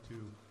an eye to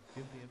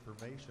give the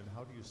information?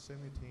 How do you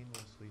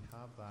simultaneously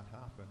have that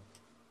happen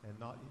and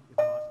not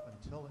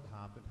until it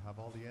happened have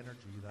all the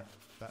energy that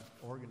that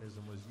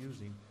organism was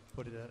using,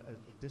 put it at a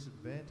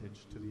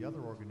disadvantage to the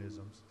other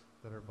organisms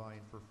that are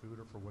vying for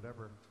food or for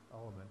whatever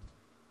element,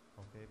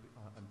 okay,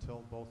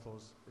 until both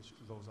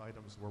those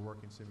items were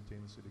working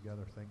simultaneously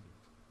together. Thank you.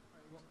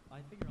 Well,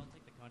 I figure I'll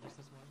take the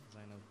consciousness one because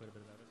I know quite a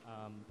bit about it.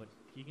 But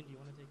Keegan, do you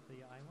want to take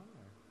the I one?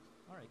 Or?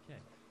 All right, okay.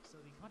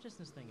 So the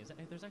consciousness thing is,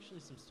 there's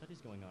actually some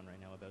studies going on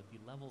right now about the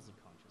levels of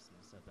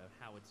consciousness, about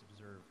how it's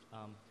observed.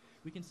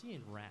 We can see in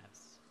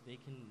rats, they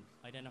can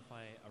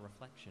identify a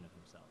reflection of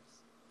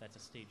themselves. That's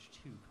a stage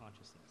 2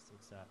 consciousness.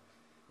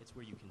 It's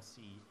where you can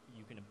see,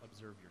 you can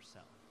observe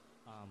yourself.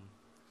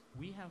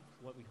 We have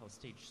what we call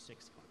stage 6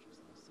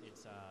 consciousness.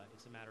 It's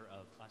a matter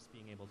of us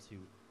being able to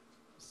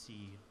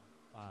see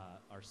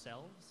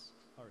ourselves,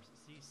 or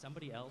see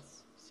somebody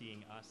else,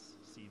 seeing us,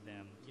 see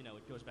them. You know,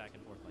 it goes back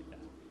and forth like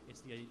that.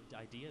 It's the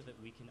idea that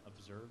we can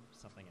observe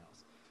something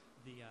else.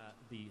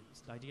 The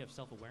idea of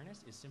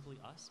self-awareness is simply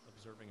us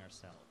observing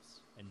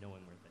ourselves and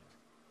knowing we're there.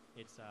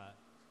 It's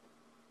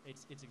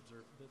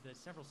observed. The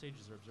several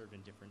stages are observed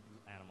in different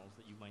animals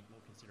that you might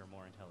consider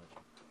more intelligent.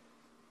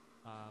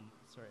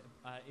 Sorry,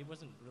 it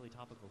wasn't really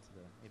topical to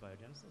the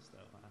abiogenesis,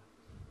 though. Well,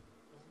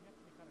 we have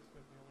to be kind of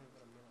quick. We only have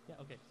about a minute.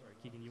 Yeah. Okay. Sorry,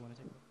 Keegan, you want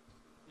to take it?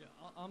 Yeah,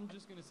 I'm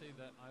just going to say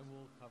that I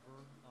will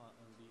cover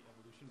on the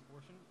evolution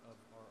portion of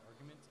our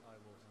argument. I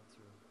will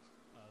answer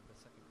the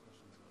second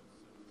question though.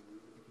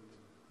 So we can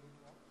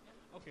move on.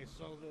 Okay,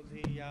 so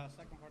the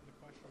second part of the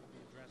question will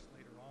be addressed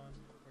later on.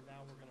 For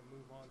now, we're going to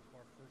move on to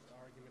our first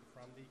argument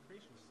from the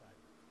creationist side.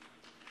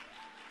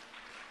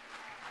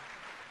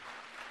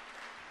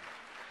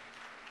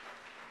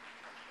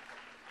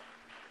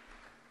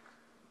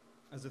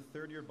 As a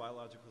third-year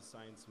biological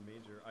science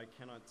major, I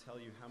cannot tell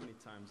you how many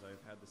times I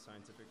have had the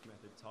scientific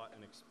method taught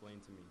and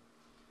explained to me.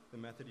 The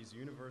method is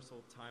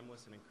universal,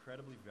 timeless, and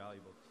incredibly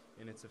valuable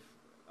in its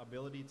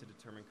ability to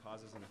determine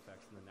causes and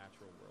effects in the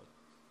natural world.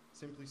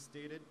 Simply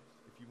stated,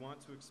 if you want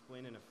to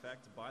explain an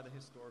effect by the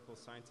historical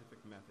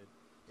scientific method,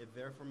 it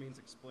therefore means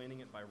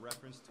explaining it by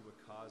reference to a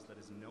cause that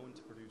is known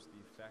to produce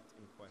the effect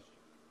in question.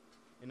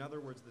 In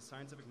other words, the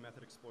scientific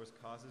method explores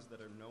causes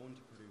that are known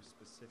to produce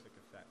specific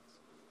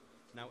effects.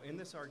 Now, in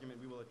this argument,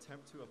 we will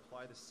attempt to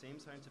apply the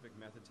same scientific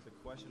method to the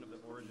question of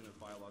the origin of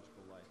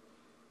biological life.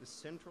 The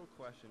central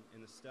question in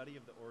the study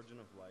of the origin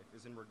of life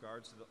is in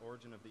regards to the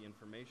origin of the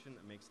information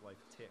that makes life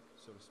tick,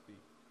 so to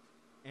speak.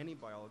 Any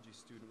biology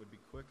student would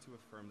be quick to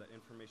affirm that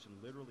information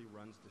literally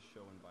runs the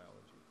show in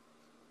biology.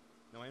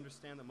 Now, I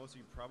understand that most of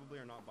you probably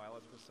are not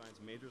biological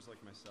science majors like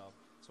myself,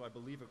 so I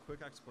believe a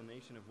quick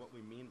explanation of what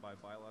we mean by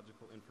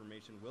biological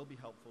information will be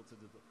helpful to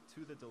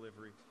the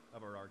delivery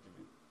of our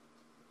argument.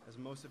 As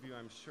most of you,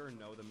 I'm sure,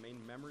 know, the main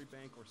memory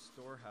bank or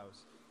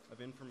storehouse of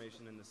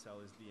information in the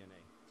cell is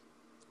DNA.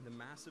 The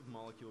massive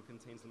molecule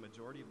contains the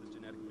majority of the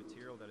genetic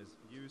material that is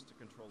used to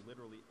control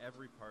literally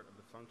every part of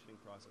the functioning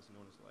process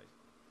known as life.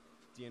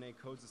 DNA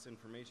codes this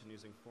information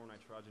using 4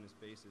 nitrogenous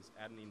bases: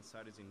 adenine,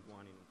 cytosine,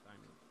 guanine, and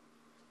thymine.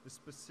 The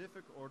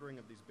specific ordering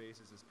of these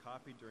bases is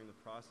copied during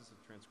the process of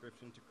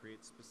transcription to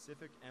create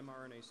specific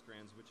mRNA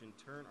strands, which in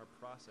turn are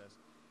processed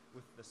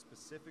with the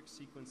specific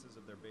sequences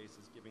of their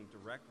bases, giving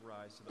direct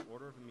rise to the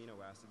order of amino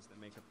acids that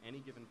make up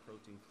any given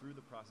protein through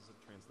the process of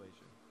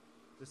translation.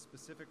 This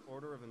specific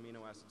order of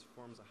amino acids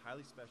forms a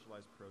highly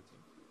specialized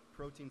protein.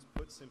 Proteins,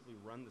 put simply,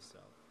 run the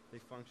cell.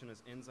 They function as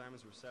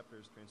enzymes,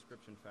 receptors,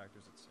 transcription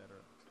factors, etc.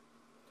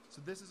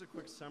 So this is a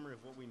quick summary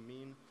of what we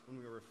mean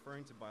when we are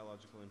referring to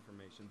biological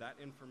information,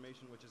 that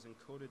information which is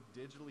encoded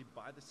digitally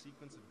by the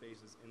sequence of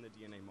bases in the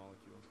DNA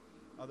molecule,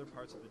 other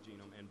parts of the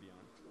genome, and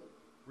beyond.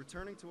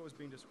 Returning to what was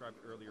being described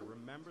earlier,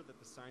 remember that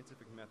the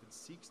scientific method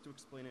seeks to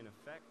explain an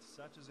effect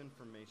such as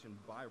information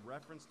by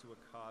reference to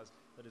a cause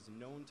that is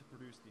known to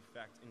produce the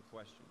effect in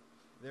question.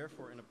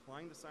 Therefore, in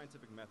applying the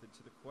scientific method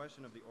to the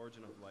question of the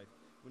origin of life,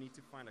 we need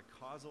to find a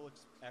causal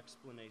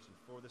explanation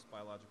for this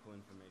biological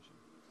information.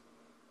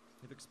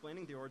 If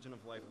explaining the origin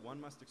of life, one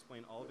must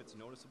explain all of its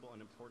noticeable and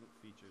important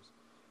features,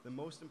 the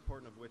most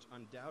important of which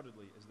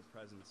undoubtedly is the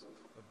presence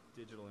of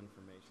digital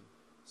information.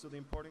 So the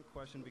important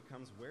question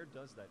becomes, where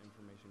does that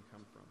information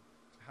come from?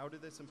 How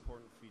did this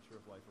important feature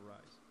of life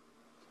arise?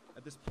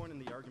 At this point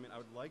in the argument, I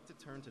would like to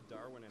turn to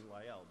Darwin and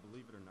Lyell,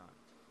 believe it or not.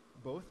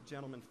 Both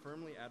gentlemen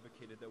firmly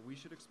advocated that we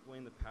should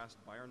explain the past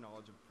by our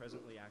knowledge of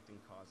presently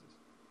acting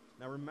causes.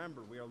 Now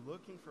remember, we are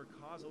looking for a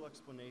causal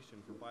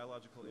explanation for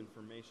biological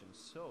information,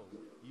 so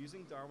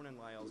using Darwin and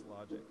Lyell's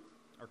logic,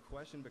 our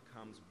question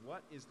becomes,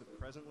 what is the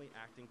presently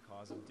acting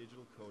cause of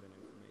digital code and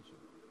information?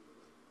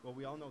 Well,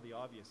 we all know the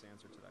obvious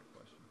answer to that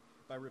question.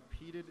 By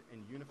repeated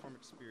and uniform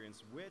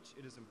experience, which,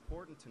 it is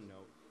important to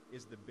note,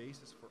 is the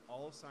basis for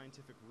all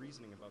scientific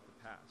reasoning about the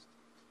past.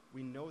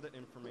 We know that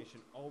information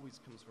always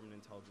comes from an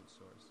intelligent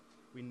source.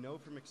 We know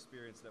from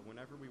experience that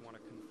whenever we want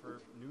to confer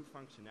new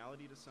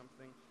functionality to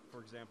something, for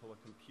example, a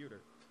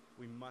computer,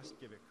 we must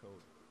give it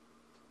code.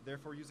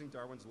 Therefore, using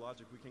Darwin's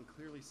logic, we can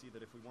clearly see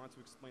that if we want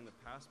to explain the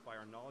past by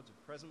our knowledge of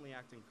presently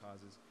acting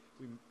causes,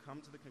 we come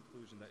to the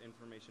conclusion that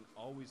information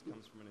always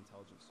comes from an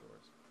intelligent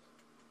source.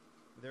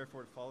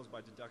 Therefore, it follows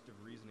by deductive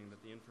reasoning that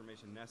the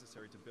information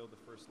necessary to build the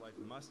first life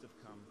must have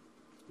come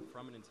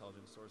from an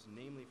intelligent source,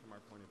 namely from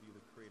our point of view,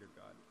 the Creator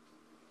God.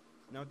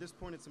 Now, at this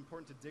point, it's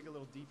important to dig a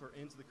little deeper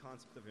into the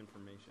concept of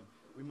information.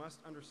 We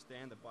must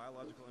understand that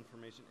biological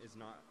information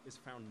is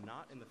found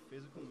not in the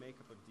physical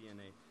makeup of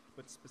DNA,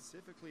 but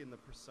specifically in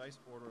the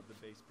precise order of the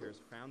base pairs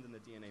found in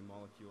the DNA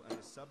molecule and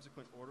the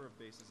subsequent order of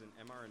bases in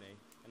mRNA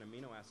and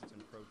amino acids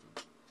in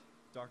proteins.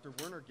 Dr.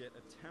 Werner Gitt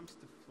attempts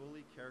to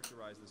fully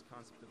characterize this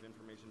concept of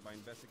information by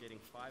investigating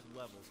 5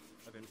 levels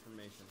of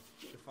information.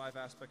 The 5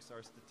 aspects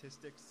are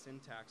statistics,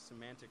 syntax,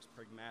 semantics,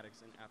 pragmatics,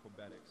 and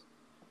apobetics.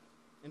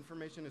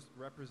 Information is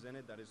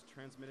represented, that is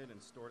transmitted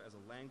and stored as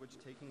a language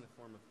taking the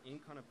form of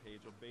ink on a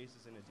page or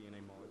bases in a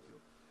DNA molecule.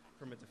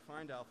 From a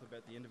defined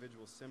alphabet, the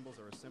individual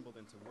symbols are assembled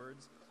into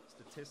words,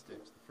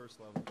 statistics, the first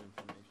level of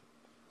information.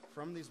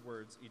 From these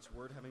words, each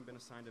word having been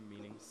assigned a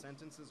meaning,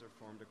 sentences are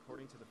formed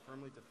according to the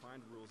firmly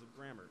defined rules of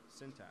grammar,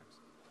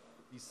 syntax.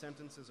 These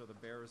sentences are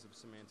the bearers of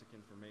semantic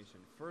information.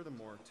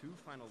 Furthermore, 2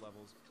 final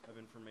levels of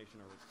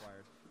information are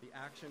required: the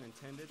action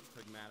intended,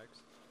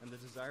 pragmatics, and the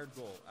desired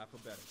goal,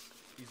 apobetics.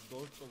 These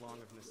both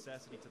belong of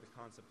necessity to the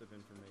concept of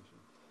information.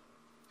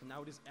 And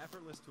now it is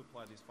effortless to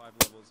apply these 5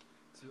 levels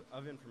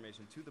of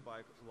information to the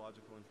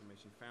biological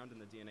information found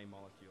in the DNA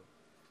molecule.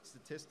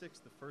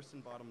 Statistics, the first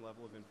and bottom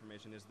level of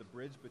information, is the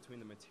bridge between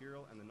the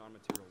material and the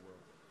non-material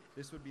world.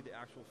 This would be the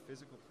actual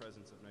physical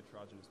presence of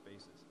nitrogenous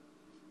bases.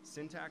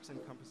 Syntax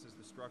encompasses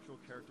the structural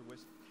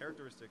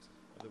characteristics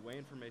of the way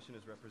information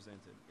is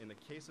represented. In the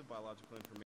case of biological information,